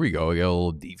defense. There we go. We got a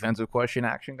little defensive question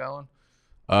action going.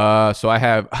 So I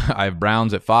have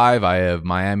Browns at 5. I have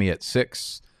Miami at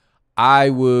 6. I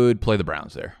would play the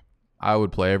Browns there. I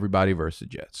would play everybody versus the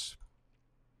Jets.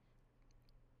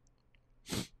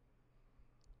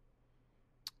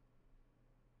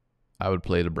 I would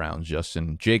play the Browns,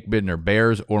 Justin. Jake Bidner,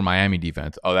 Bears or Miami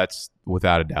defense. Oh, that's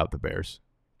without a doubt the Bears.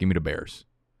 Give me the Bears.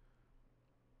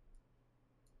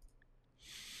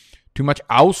 Too much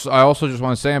else. I also just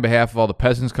want to say on behalf of all the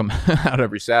peasants coming out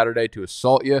every Saturday to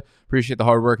assault you, appreciate the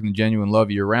hard work and the genuine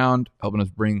love year round, helping us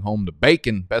bring home the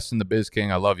bacon. Best in the biz,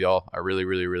 king. I love y'all. I really,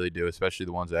 really, really do, especially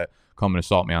the ones that come and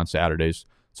assault me on Saturdays.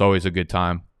 It's always a good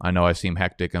time. I know I seem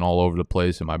hectic and all over the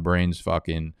place, and my brain's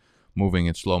fucking moving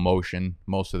in slow motion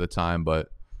most of the time, but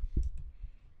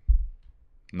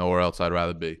nowhere else I'd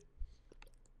rather be.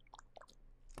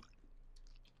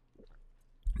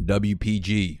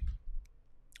 WPG.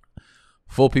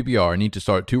 Full PPR. I need to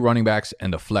start 2 running backs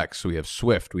and a flex. We have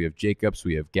Swift, we have Jacobs,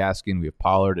 we have Gaskin, we have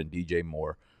Pollard, and DJ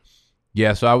Moore.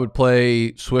 Yeah, so I would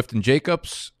play Swift and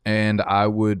Jacobs, and I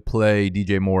would play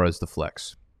DJ Moore as the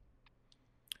flex.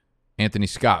 Anthony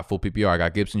Scott, full PPR. I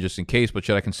got Gibson just in case, but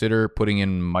should I consider putting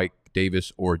in Mike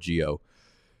Davis or Gio?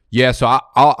 Yeah, so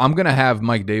I'm going to have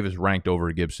Mike Davis ranked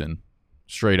over Gibson,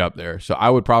 straight up there. So I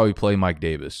would probably play Mike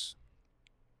Davis.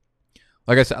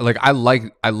 Like I said, I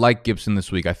like Gibson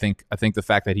this week. I think the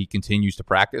fact that he continues to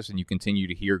practice and you continue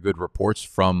to hear good reports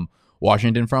from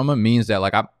Washington from him means that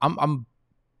like I'm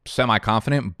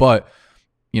semi-confident. But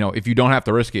if you don't have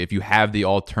to risk it, if you have the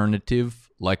alternative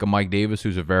like a Mike Davis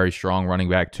who's a very strong running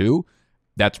back too,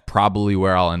 that's probably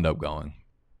where I'll end up going.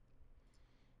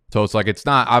 So it's like it's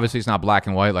not black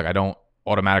and white. Like I don't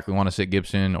automatically want to sit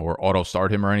Gibson or auto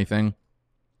start him or anything.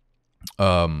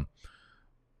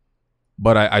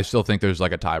 But I still think there's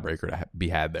like a tiebreaker to be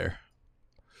had there.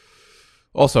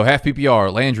 Also, half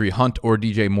PPR, Landry, Hunt, or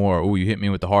DJ Moore. Oh, you hit me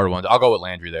with the hard ones. I'll go with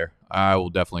Landry there. I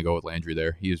will definitely go with Landry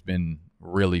there. He has been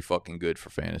really fucking good for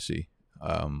fantasy.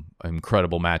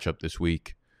 Incredible matchup this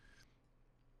week.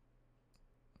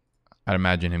 I'd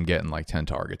imagine him getting like 10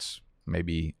 targets.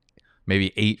 Maybe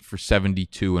 8 for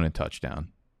 72 and a touchdown.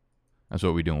 That's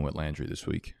what we're doing with Landry this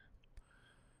week.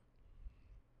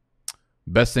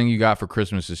 Best thing you got for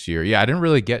Christmas this year? Yeah, I didn't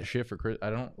really get shit for Christmas.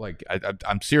 I don't like.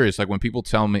 I'm serious. Like when people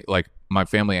tell me, like my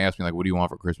family asks me, like, "What do you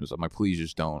want for Christmas?" I'm like, "Please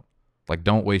just don't. Like,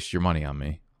 don't waste your money on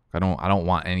me. I don't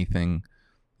want anything.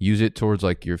 Use it towards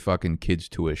like your fucking kids'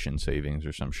 tuition savings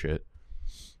or some shit."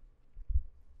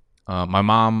 My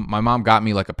mom got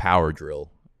me like a power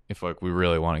drill. If like we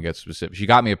really want to get specific, she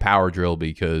got me a power drill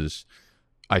because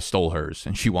I stole hers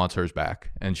and she wants hers back,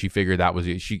 and she figured that was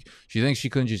it. She thinks she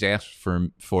couldn't just ask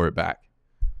for it back.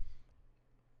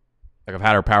 Like I've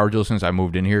had her power drill since I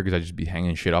moved in here because I just be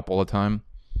hanging shit up all the time.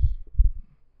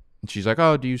 And she's like,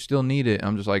 "Oh, do you still need it?"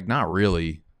 I'm just like, "Not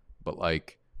really, but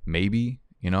like maybe,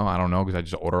 I don't know," because I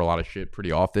just order a lot of shit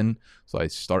pretty often, so I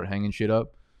start hanging shit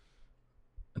up.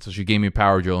 And so she gave me a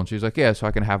power drill, and she's like, "Yeah, so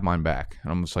I can have mine back."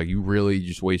 And I'm just like, "You really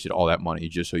just wasted all that money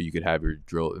just so you could have your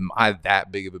drill? Am I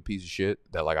that big of a piece of shit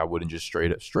that like I wouldn't just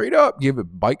straight up give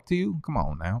it bike to you? Come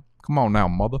on now,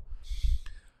 mother."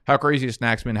 How crazy is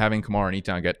Snacksman having Kamara and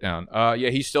E-Town get down?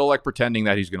 Yeah, he's still like pretending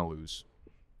that he's gonna lose.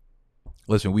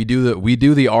 Listen, we do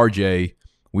the RJ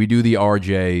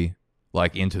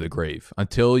like into the grave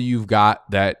until you've got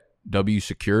that W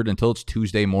secured, until it's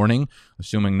Tuesday morning,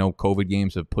 assuming no COVID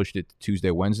games have pushed it to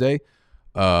Tuesday, Wednesday.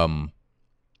 Like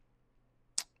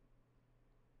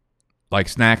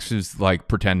Snacks is like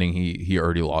pretending he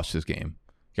already lost his game.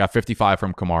 He got 55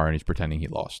 from Kamara and he's pretending he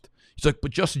lost. He's like,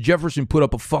 "But Justin Jefferson put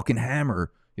up a fucking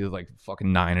hammer." He was like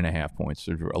fucking 9.5 points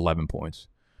or 11 points.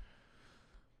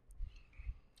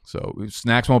 So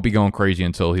Snacks won't be going crazy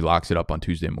until he locks it up on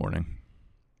Tuesday morning.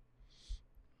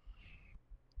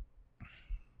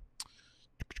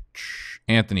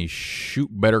 Anthony, shoot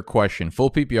better question.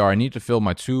 Full PPR. I need to fill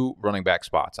my 2 running back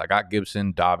spots. I got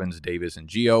Gibson, Dobbins, Davis, and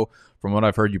Gio. From what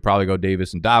I've heard, you probably go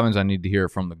Davis and Dobbins. I need to hear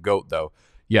it from the GOAT, though.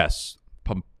 Yes.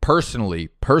 Personally,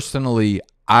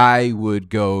 I would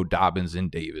go Dobbins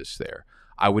and Davis there.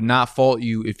 I would not fault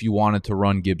you if you wanted to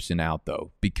run Gibson out,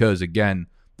 though, because, again,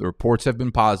 the reports have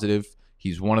been positive.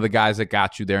 He's one of the guys that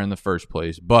got you there in the first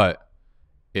place. But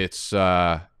it's,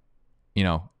 I'd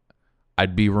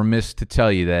be remiss to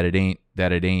tell you that it ain't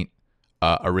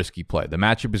a risky play. The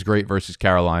matchup is great versus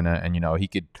Carolina, and,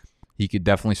 he could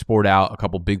definitely sport out a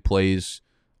couple big plays,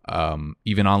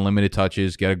 even on limited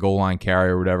touches, get a goal line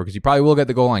carry or whatever, because he probably will get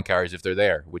the goal line carries if they're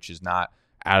there, which is not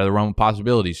out of the realm of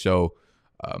possibility. So,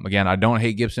 again, I don't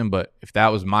hate Gibson, but if that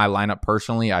was my lineup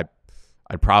personally, I'd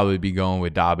probably be going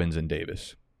with Dobbins and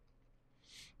Davis.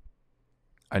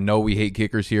 I know we hate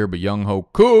kickers here, but Young Ho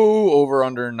Koo over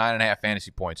under 9.5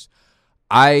 fantasy points.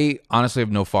 I honestly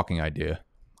have no fucking idea.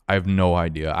 I have no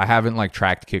idea. I haven't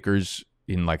tracked kickers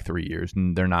in 3 years,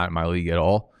 and they're not in my league at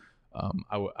all.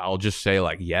 I'll just say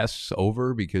yes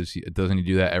over, because doesn't he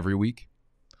do that every week?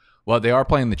 Well, they are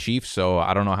playing the Chiefs, so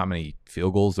I don't know how many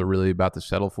field goals they're really about to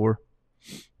settle for.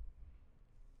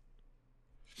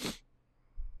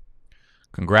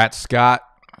 Congrats, Scott.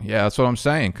 Yeah, that's what I'm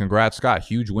saying. Congrats, Scott.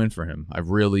 Huge win for him. I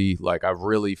really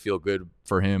feel good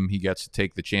for him. He gets to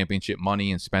take the championship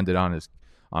money and spend it on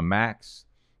Max.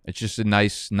 It's just a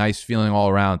nice feeling all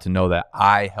around to know that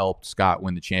I helped Scott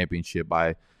win the championship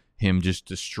by him just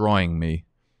destroying me.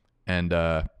 And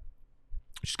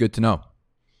it's good to know.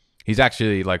 He's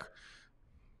actually like,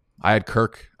 I had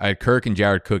Kirk and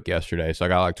Jared Cook yesterday. So I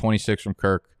got like 26 from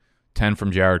Kirk, 10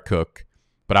 from Jared Cook.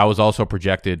 But I was also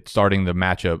projected, starting the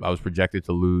matchup, I was projected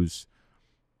to lose.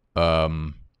 I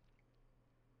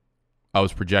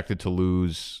was projected to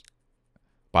lose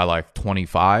by like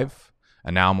 25,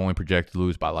 and now I'm only projected to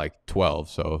lose by like 12.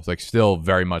 So it's like still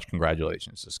very much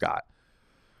congratulations to Scott.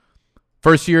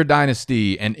 First year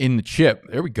Dynasty and in the chip.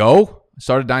 There we go.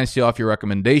 Started Dynasty off your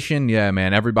recommendation. Yeah,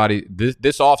 man. Everybody,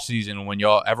 this offseason when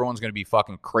everyone's going to be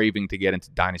fucking craving to get into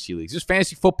Dynasty leagues. This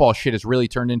fantasy football shit has really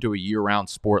turned into a year-round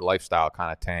sport lifestyle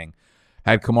kind of tang.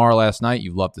 Had Kamara last night.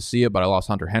 You'd love to see it, but I lost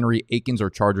Hunter Henry. Akins or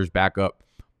Chargers backup.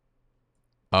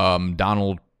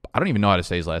 Donald, I don't even know how to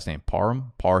say his last name.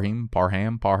 Parham.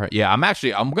 Yeah, I'm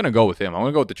going to go with him. I'm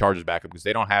going to go with the Chargers backup because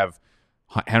they don't have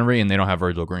Henry and they don't have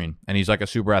Virgil Green. And he's like a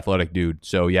super athletic dude.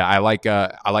 So, yeah, I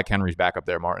like Henry's backup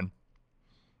there, Martin.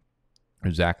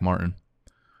 Or Zach Martin.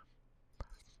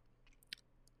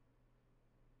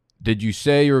 Did you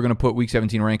say you were going to put Week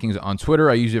 17 rankings on Twitter?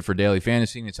 I use it for daily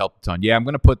fantasy, and it's helped a ton. Yeah, I'm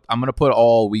going to put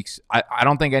all weeks. I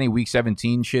don't think any Week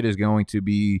 17 shit is going to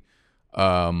be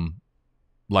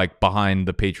like behind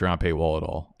the Patreon paywall at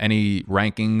all. Any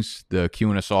rankings, the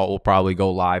Q and Assault will probably go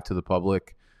live to the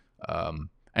public.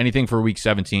 Anything for Week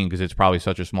 17 because it's probably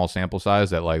such a small sample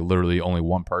size that like literally only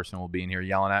one person will be in here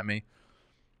yelling at me.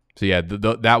 So, yeah,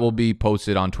 that will be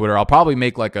posted on Twitter. I'll probably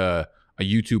make, like, a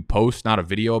YouTube post, not a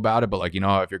video about it, but, like, you know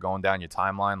how if you're going down your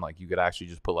timeline, like, you could actually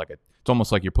just put, like, it's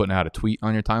almost like you're putting out a tweet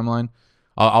on your timeline.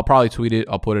 I'll probably tweet it.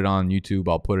 I'll put it on YouTube.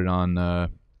 I'll put it on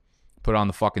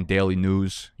the fucking daily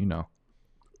news, you know.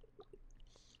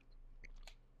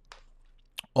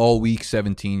 All Week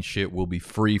 17 shit will be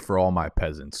free for all my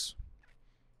peasants.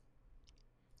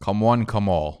 Come one, come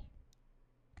all.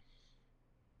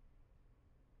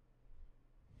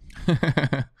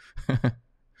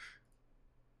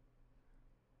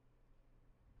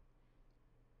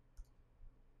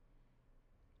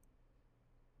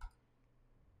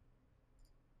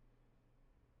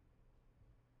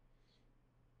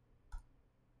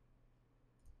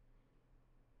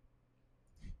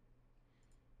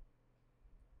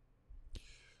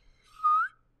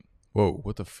 Whoa,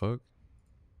 what the fuck?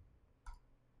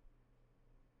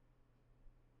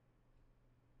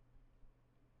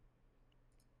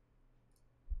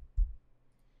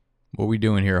 What we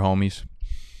doing here, homies?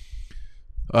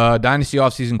 Dynasty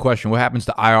offseason question. What happens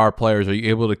to IR players? Are you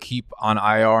able to keep on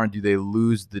IR, and do they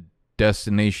lose the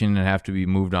destination and have to be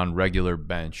moved on regular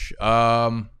bench?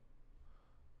 I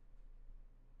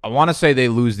want to say they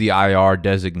lose the IR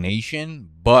designation,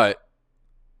 but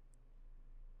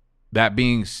that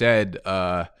being said,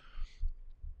 the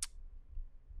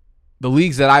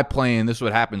leagues that I play in, this is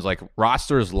what happens. Like,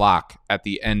 rosters lock at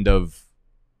the end of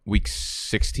Week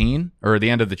 16 or the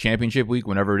end of the championship week,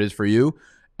 whenever it is for you.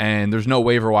 And there's no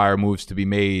waiver wire moves to be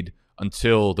made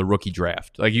until the rookie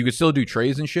draft. Like, you can still do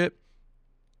trades and shit.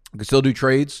 You can still do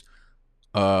trades.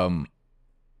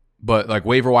 But like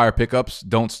waiver wire pickups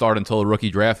don't start until the rookie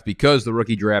draft because the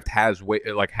rookie draft has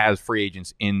free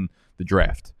agents in the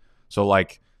draft. So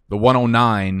like the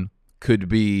 109 could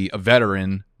be a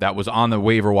veteran that was on the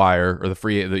waiver wire or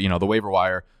the waiver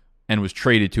wire and was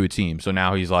traded to a team. So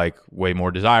now he's like way more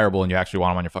desirable and you actually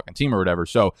want him on your fucking team or whatever.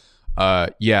 So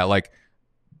like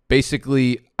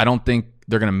basically I don't think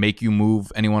they're going to make you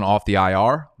move anyone off the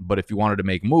IR, but if you wanted to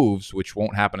make moves, which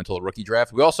won't happen until the rookie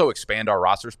draft, we also expand our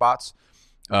roster spots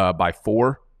by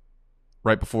 4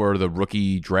 right before the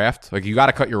rookie draft. Like, you got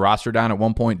to cut your roster down at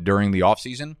one point during the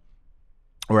offseason,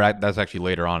 or that's actually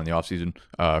later on in the offseason,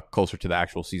 closer to the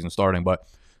actual season starting. But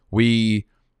we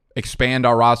expand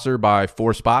our roster by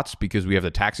 4 spots because we have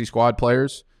the taxi squad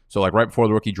players. So, like, right before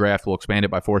the rookie draft, we'll expand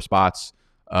it by 4 spots.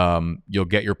 You'll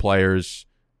get your players,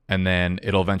 and then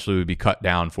it'll eventually be cut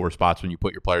down 4 spots when you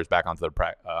put your players back onto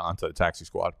the taxi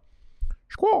squad.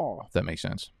 If that makes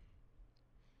sense.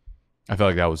 I feel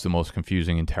like that was the most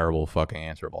confusing and terrible fucking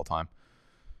answer of all time.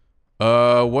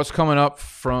 What's coming up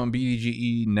from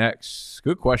BDGE next?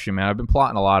 Good question, man. I've been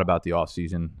plotting a lot about the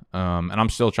offseason, and I'm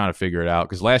still trying to figure it out.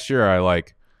 Because last year I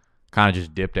like kind of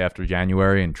just dipped after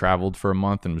January and traveled for a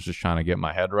month and was just trying to get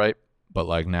my head right. But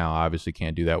like now, I obviously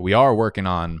can't do that. We are working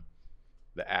on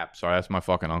the app. Sorry, that's my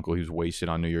fucking uncle. He was wasted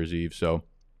on New Year's Eve. So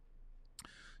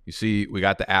you see, we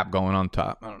got the app going on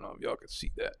top. I don't know if y'all can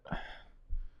see that.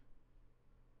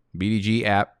 BDG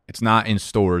app. It's not in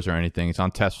stores or anything. It's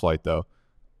on test flight though.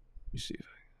 Let me see.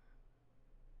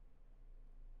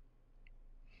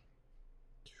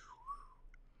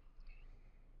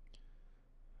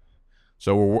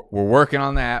 So we're working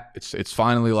on that. It's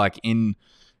finally like in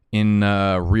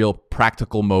real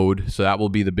practical mode. So that will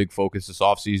be the big focus this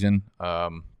offseason.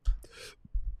 I'm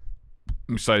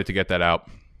excited to get that out.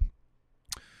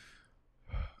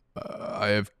 I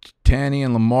have Tanny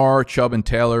and Lamar, Chubb and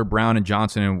Taylor, Brown and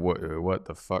Johnson, and what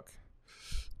the fuck?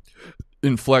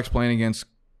 In flex playing against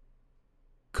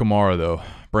Kamara though.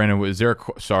 Brandon, is there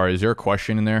a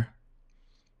question in there?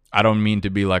 I don't mean to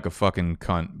be like a fucking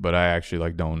cunt, but I actually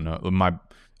like don't know.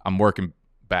 I'm working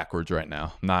backwards right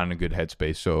now. I'm not in a good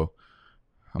headspace, so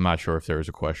I'm not sure if there is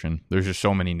a question. There's just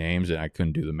so many names, and I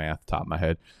couldn't do the math top of my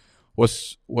head.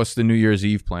 What's the New Year's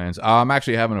Eve plans? I'm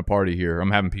actually having a party here.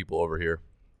 I'm having people over here.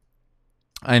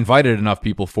 I invited enough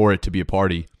people for it to be a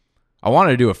party. I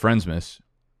wanted to do a Friendsmas,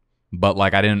 but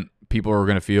like people were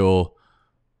going to feel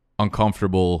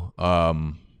uncomfortable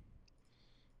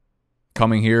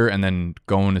coming here and then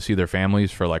going to see their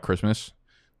families for like Christmas.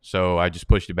 So I just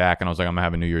pushed it back and I was like, I'm gonna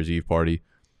have a New Year's Eve party.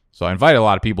 So I invited a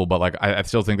lot of people, but like I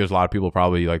still think there's a lot of people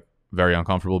probably like very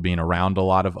uncomfortable being around a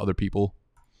lot of other people.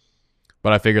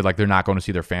 But I figured like they're not going to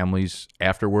see their families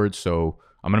afterwards. So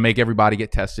I'm gonna make everybody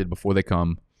get tested before they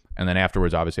come. And then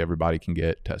afterwards, obviously everybody can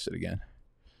get tested again.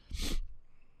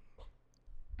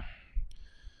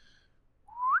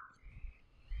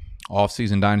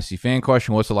 Off-season dynasty fan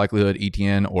question: what's the likelihood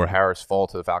Etienne or Harris fall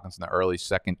to the Falcons in the early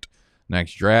second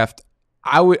next draft?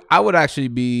 I would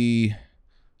be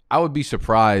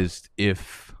surprised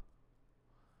if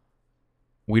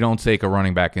we don't take a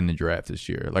running back in the draft this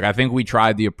year. Like I think we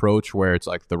tried the approach where it's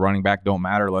like the running back don't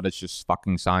matter, let us just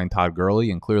fucking sign Todd Gurley,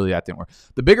 and clearly that didn't work.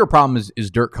 The bigger problem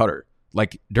is Dirk Cutter.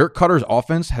 Like Dirk Cutter's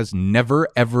offense has never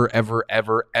ever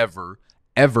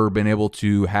been able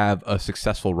to have a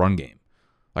successful run game.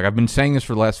 Like, I've been saying this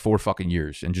for the last 4 fucking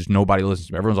years, and just nobody listens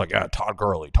to me. Everyone's like, yeah, Todd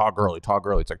Gurley.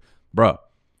 It's like, bro,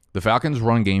 the Falcons'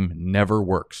 run game never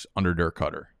works under Dirk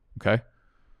Cutter, okay?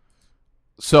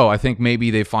 So I think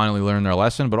maybe they finally learned their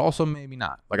lesson, but also maybe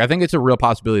not. Like, I think it's a real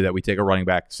possibility that we take a running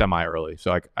back semi-early.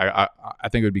 So, like, I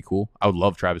think it would be cool. I would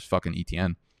love Travis fucking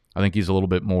Etienne. I think he's a little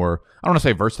bit more, I don't want to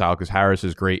say versatile because Harris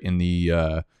is great in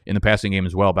the passing game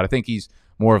as well, but I think he's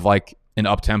more of like an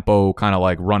up-tempo kind of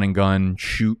like run and gun,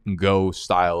 shoot and go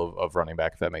style of running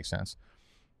back, if that makes sense.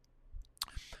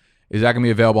 Is that going to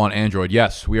be available on Android?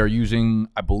 Yes, we are using,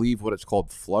 I believe, what it's called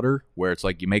Flutter, where it's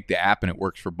like you make the app and it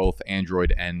works for both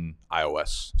Android and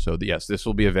iOS. So, yes, this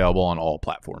will be available on all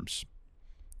platforms.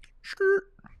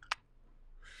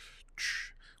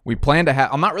 We plan to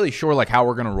have, I'm not really sure like how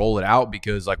we're going to roll it out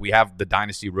because like we have the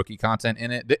Dynasty rookie content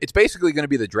in it. It's basically going to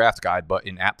be the draft guide, but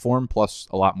in app form, plus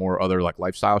a lot more other like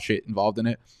lifestyle shit involved in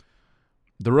it.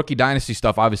 The rookie Dynasty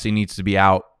stuff obviously needs to be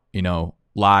out,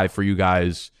 live for you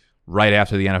guys right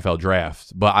after the NFL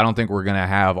draft. But I don't think we're going to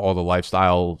have all the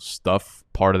lifestyle stuff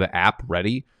part of the app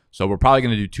ready. So we're probably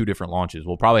going to do 2 different launches.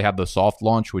 We'll probably have the soft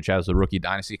launch, which has the rookie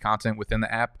Dynasty content within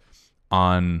the app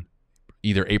on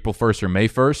either April 1st or May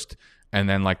 1st. And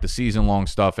then like the season-long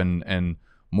stuff and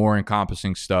more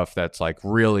encompassing stuff that's like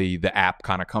really the app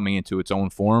kind of coming into its own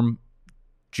form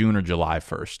June or July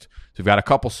 1st. So we've got a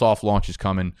couple soft launches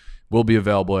coming. Will be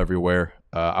available everywhere.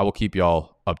 I will keep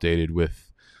y'all updated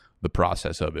with the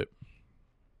process of it.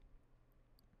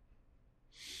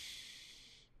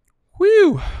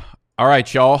 Whew. All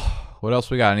right, y'all. What else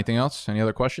we got? Anything else? Any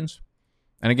other questions?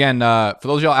 And again, for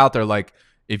those of y'all out there, like,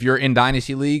 if you're in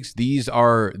Dynasty Leagues, these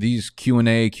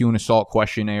Q&A, Q and Assault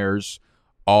questionnaires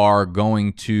are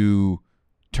going to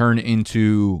turn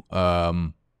into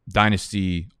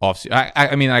Dynasty offseason.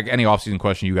 I mean, like any offseason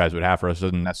question you guys would have for us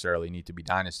doesn't necessarily need to be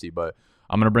Dynasty, but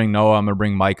I'm going to bring Noah, I'm going to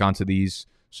bring Mike onto these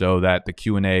so that the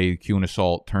Q&A, Q and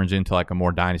Assault turns into like a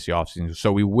more Dynasty offseason.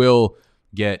 So we will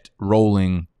get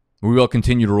rolling. We will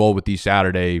continue to roll with these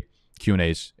Saturday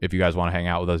Q&As if you guys want to hang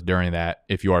out with us during that,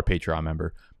 if you are a Patreon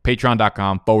member.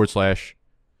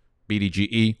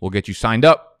 Patreon.com/BDGE will get you signed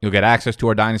up. You'll get access to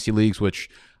our Dynasty Leagues, which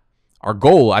our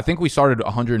goal, I think we started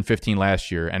 115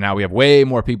 last year, and now we have way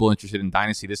more people interested in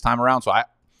Dynasty this time around. So I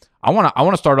want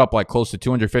to start up like close to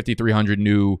 250, 300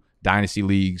 new Dynasty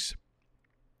Leagues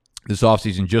this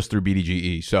offseason just through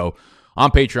BDGE. So on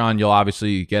Patreon, you'll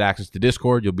obviously get access to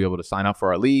Discord. You'll be able to sign up for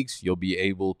our leagues. You'll be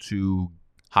able to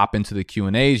hop into the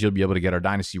Q&As. You'll be able to get our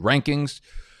Dynasty rankings,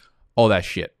 all that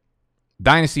shit.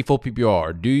 Dynasty full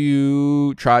PPR. Do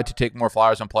you try to take more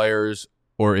flyers on players,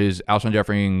 or is Alshon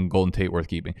Jeffrey and Golden Tate worth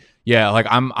keeping? Yeah, like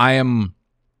I am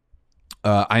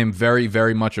very,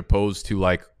 very much opposed to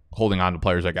like holding on to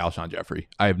players like Alshon Jeffrey.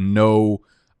 I have no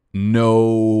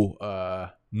no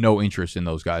interest in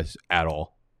those guys at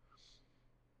all.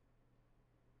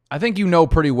 I think you know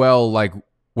pretty well, like,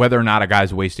 whether or not a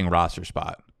guy's wasting roster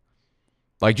spot.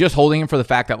 Like, just holding him for the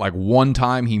fact that, like, one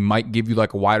time he might give you,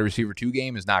 like, a wide receiver 2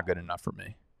 game is not good enough for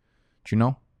me. Do you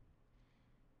know?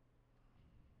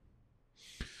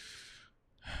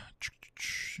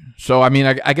 So, I mean,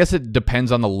 I guess it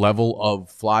depends on the level of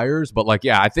flyers. But, like,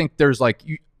 yeah, I think there's, like,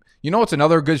 you know what's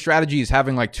another good strategy is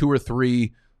having, like, 2 or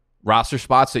 3 roster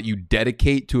spots that you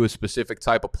dedicate to a specific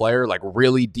type of player, like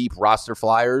really deep roster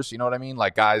flyers. You know what I mean?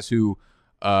 Like guys who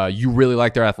you really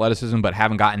like their athleticism but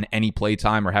haven't gotten any play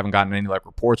time or haven't gotten any like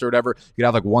reports or whatever. You could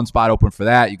have like one spot open for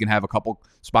that. You can have a couple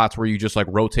spots where you just like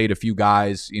rotate a few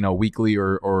guys, you know, weekly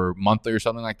or monthly or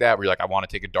something like that, where you're like, I want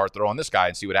to take a dart throw on this guy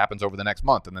and see what happens over the next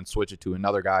month and then switch it to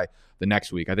another guy the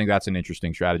next week. I think that's an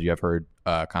interesting strategy I've heard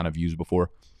kind of used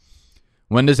before.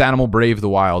 When does Animal brave the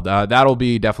wild? That'll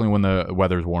be definitely when the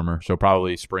weather's warmer, so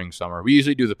probably spring, summer. We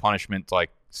usually do the punishment like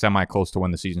semi-close to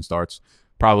when the season starts,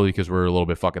 probably because we're a little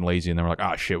bit fucking lazy, and then we're like,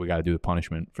 oh, shit, we got to do the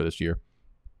punishment for this year.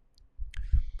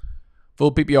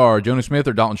 Full PPR, Jonnu Smith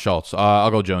or Dalton Schultz? I'll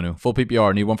go Jonnu. Full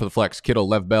PPR, need one for the flex. Kittle,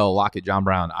 Lev Bell, Lockett, John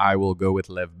Brown. I will go with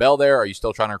Lev Bell there. Are you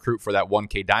still trying to recruit for that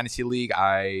 1K Dynasty League?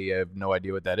 I have no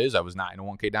idea what that is. I was not in a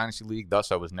 1K Dynasty League,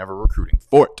 thus I was never recruiting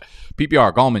for it.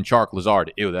 PPR, Gallman, Chark,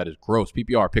 Lazard. Ew, that is gross.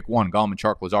 PPR, pick one. Gallman,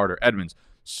 Chark, Lazard, or Edmonds.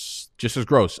 Just as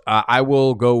gross. I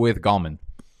will go with Gallman.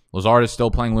 Lazard is still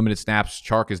playing limited snaps.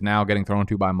 Chark is now getting thrown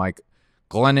to by Mike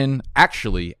Glennon.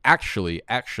 Actually,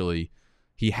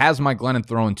 he has Mike Glennon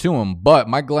thrown to him, but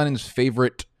Mike Glennon's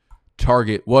favorite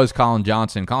target was Colin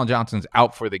Johnson. Colin Johnson's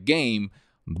out for the game,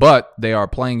 but they are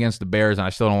playing against the Bears, and I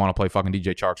still don't want to play fucking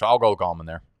DJ Chark, so I'll go Gallman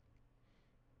there.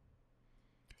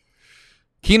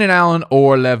 Keenan Allen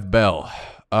or Lev Bell?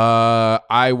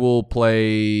 I will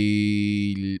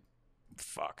play...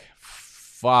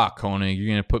 Fuck, Koenig. You're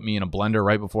going to put me in a blender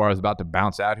right before I was about to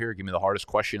bounce out here? Give me the hardest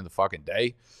question of the fucking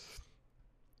day.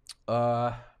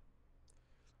 A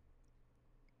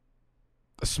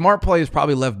smart play is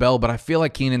probably Lev Bell, but I feel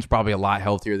like Keenan's probably a lot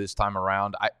healthier this time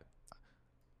around. I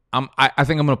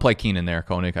think I'm going to play Keenan there,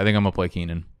 Koenig. I think I'm going to play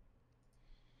Keenan.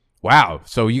 Wow.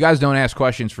 So you guys don't ask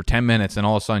questions for 10 minutes, and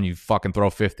all of a sudden you fucking throw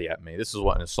 50 at me. This is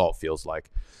what an assault feels like.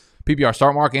 PPR,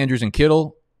 start Mark Andrews and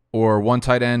Kittle, or one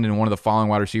tight end and one of the following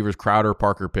wide receivers, Crowder,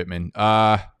 Parker, Pittman.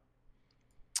 I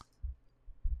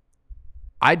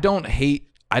don't hate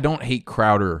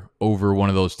Crowder over one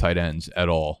of those tight ends at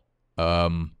all.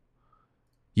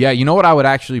 Yeah, you know what I would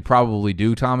actually probably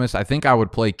do, Thomas? I think I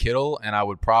would play Kittle, and I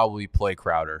would probably play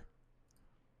Crowder.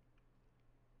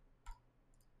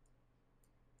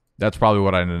 That's probably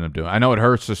what I ended up doing. I know it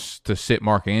hurts to sit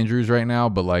Mark Andrews right now,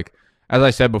 but like as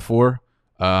I said before,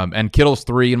 and Kittle's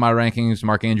 3 in my rankings,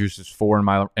 Mark Andrews is 4 in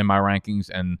my rankings,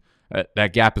 and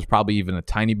that gap is probably even a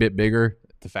tiny bit bigger.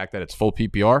 The fact that it's full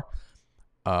PPR.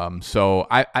 So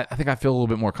I think I feel a little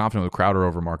bit more confident with Crowder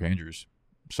over Mark Andrews.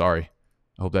 Sorry.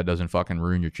 I hope that doesn't fucking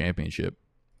ruin your championship.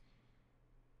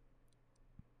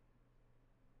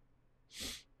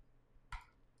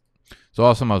 So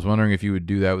awesome. I was wondering if you would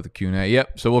do that with the Q&A.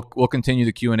 Yep. So we'll continue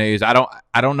the Q&As. I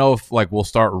don't know if like we'll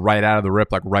start right out of the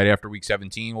rip, like right after week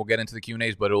 17, we'll get into the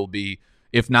Q&As, but it'll be,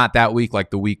 if not that week,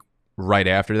 like the week right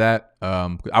after that.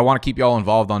 I want to keep y'all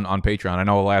involved on Patreon. I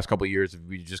know the last couple of years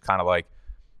we just kind of like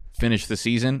finished the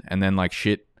season and then like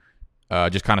shit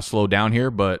just kind of slowed down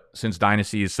here. But since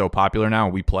Dynasty is so popular now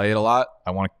and we play it a lot,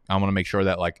 I want to make sure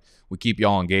that like we keep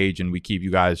y'all engaged and we keep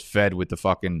you guys fed with the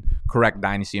fucking correct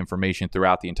Dynasty information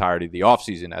throughout the entirety of the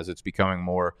offseason, as it's becoming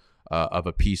more of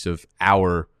a piece of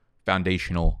our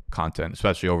foundational content,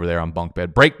 especially over there on Bunk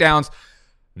Bed Breakdowns.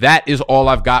 That is all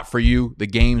I've got for you. The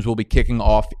games will be kicking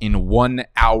off in 1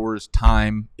 hour's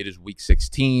time. It is week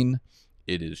 16.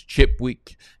 It is chip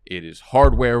week. It is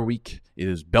hardware week. It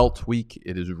is belt week.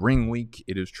 It is ring week.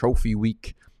 It is trophy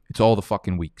week. It's all the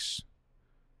fucking weeks.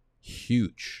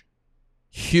 Huge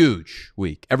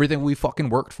week. Everything we fucking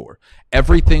worked for.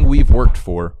 Everything we've worked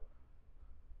for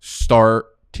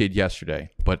started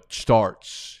yesterday, but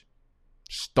starts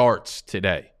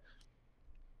today.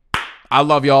 I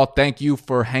love y'all. Thank you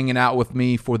for hanging out with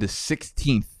me for the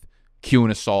 16th Q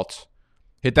and Assault.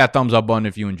 Hit that thumbs up button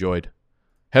if you enjoyed.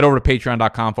 Head over to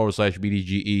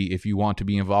patreon.com/BDGE if you want to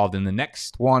be involved in the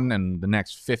next one and the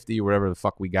next 50, whatever the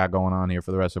fuck we got going on here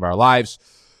for the rest of our lives.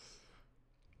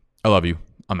 I love you.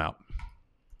 I'm out.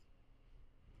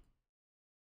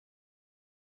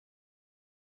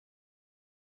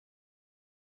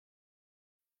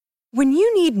 When you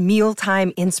need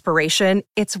mealtime inspiration,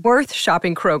 it's worth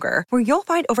shopping Kroger, where you'll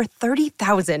find over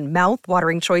 30,000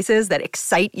 mouth-watering choices that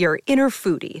excite your inner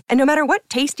foodie. And no matter what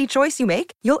tasty choice you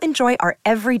make, you'll enjoy our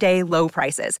everyday low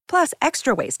prices, plus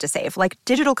extra ways to save, like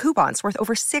digital coupons worth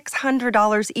over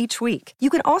 $600 each week. You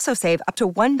can also save up to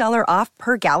 $1 off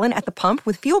per gallon at the pump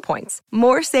with fuel points.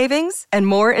 More savings and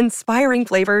more inspiring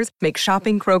flavors make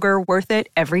shopping Kroger worth it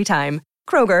every time.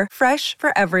 Kroger, fresh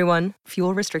for everyone.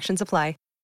 Fuel restrictions apply.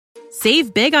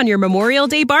 Save big on your Memorial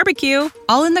Day barbecue,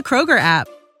 all in the Kroger app.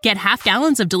 Get half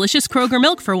gallons of delicious Kroger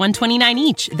milk for $1.29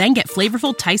 each. Then get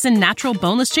flavorful Tyson natural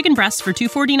boneless chicken breasts for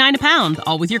 $2.49 a pound,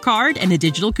 all with your card and a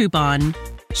digital coupon.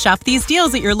 Shop these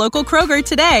deals at your local Kroger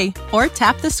today, or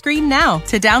tap the screen now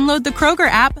to download the Kroger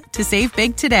app to save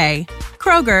big today.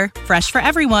 Kroger, fresh for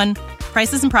everyone.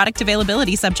 Prices and product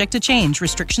availability subject to change.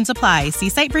 Restrictions apply. See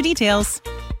site for details.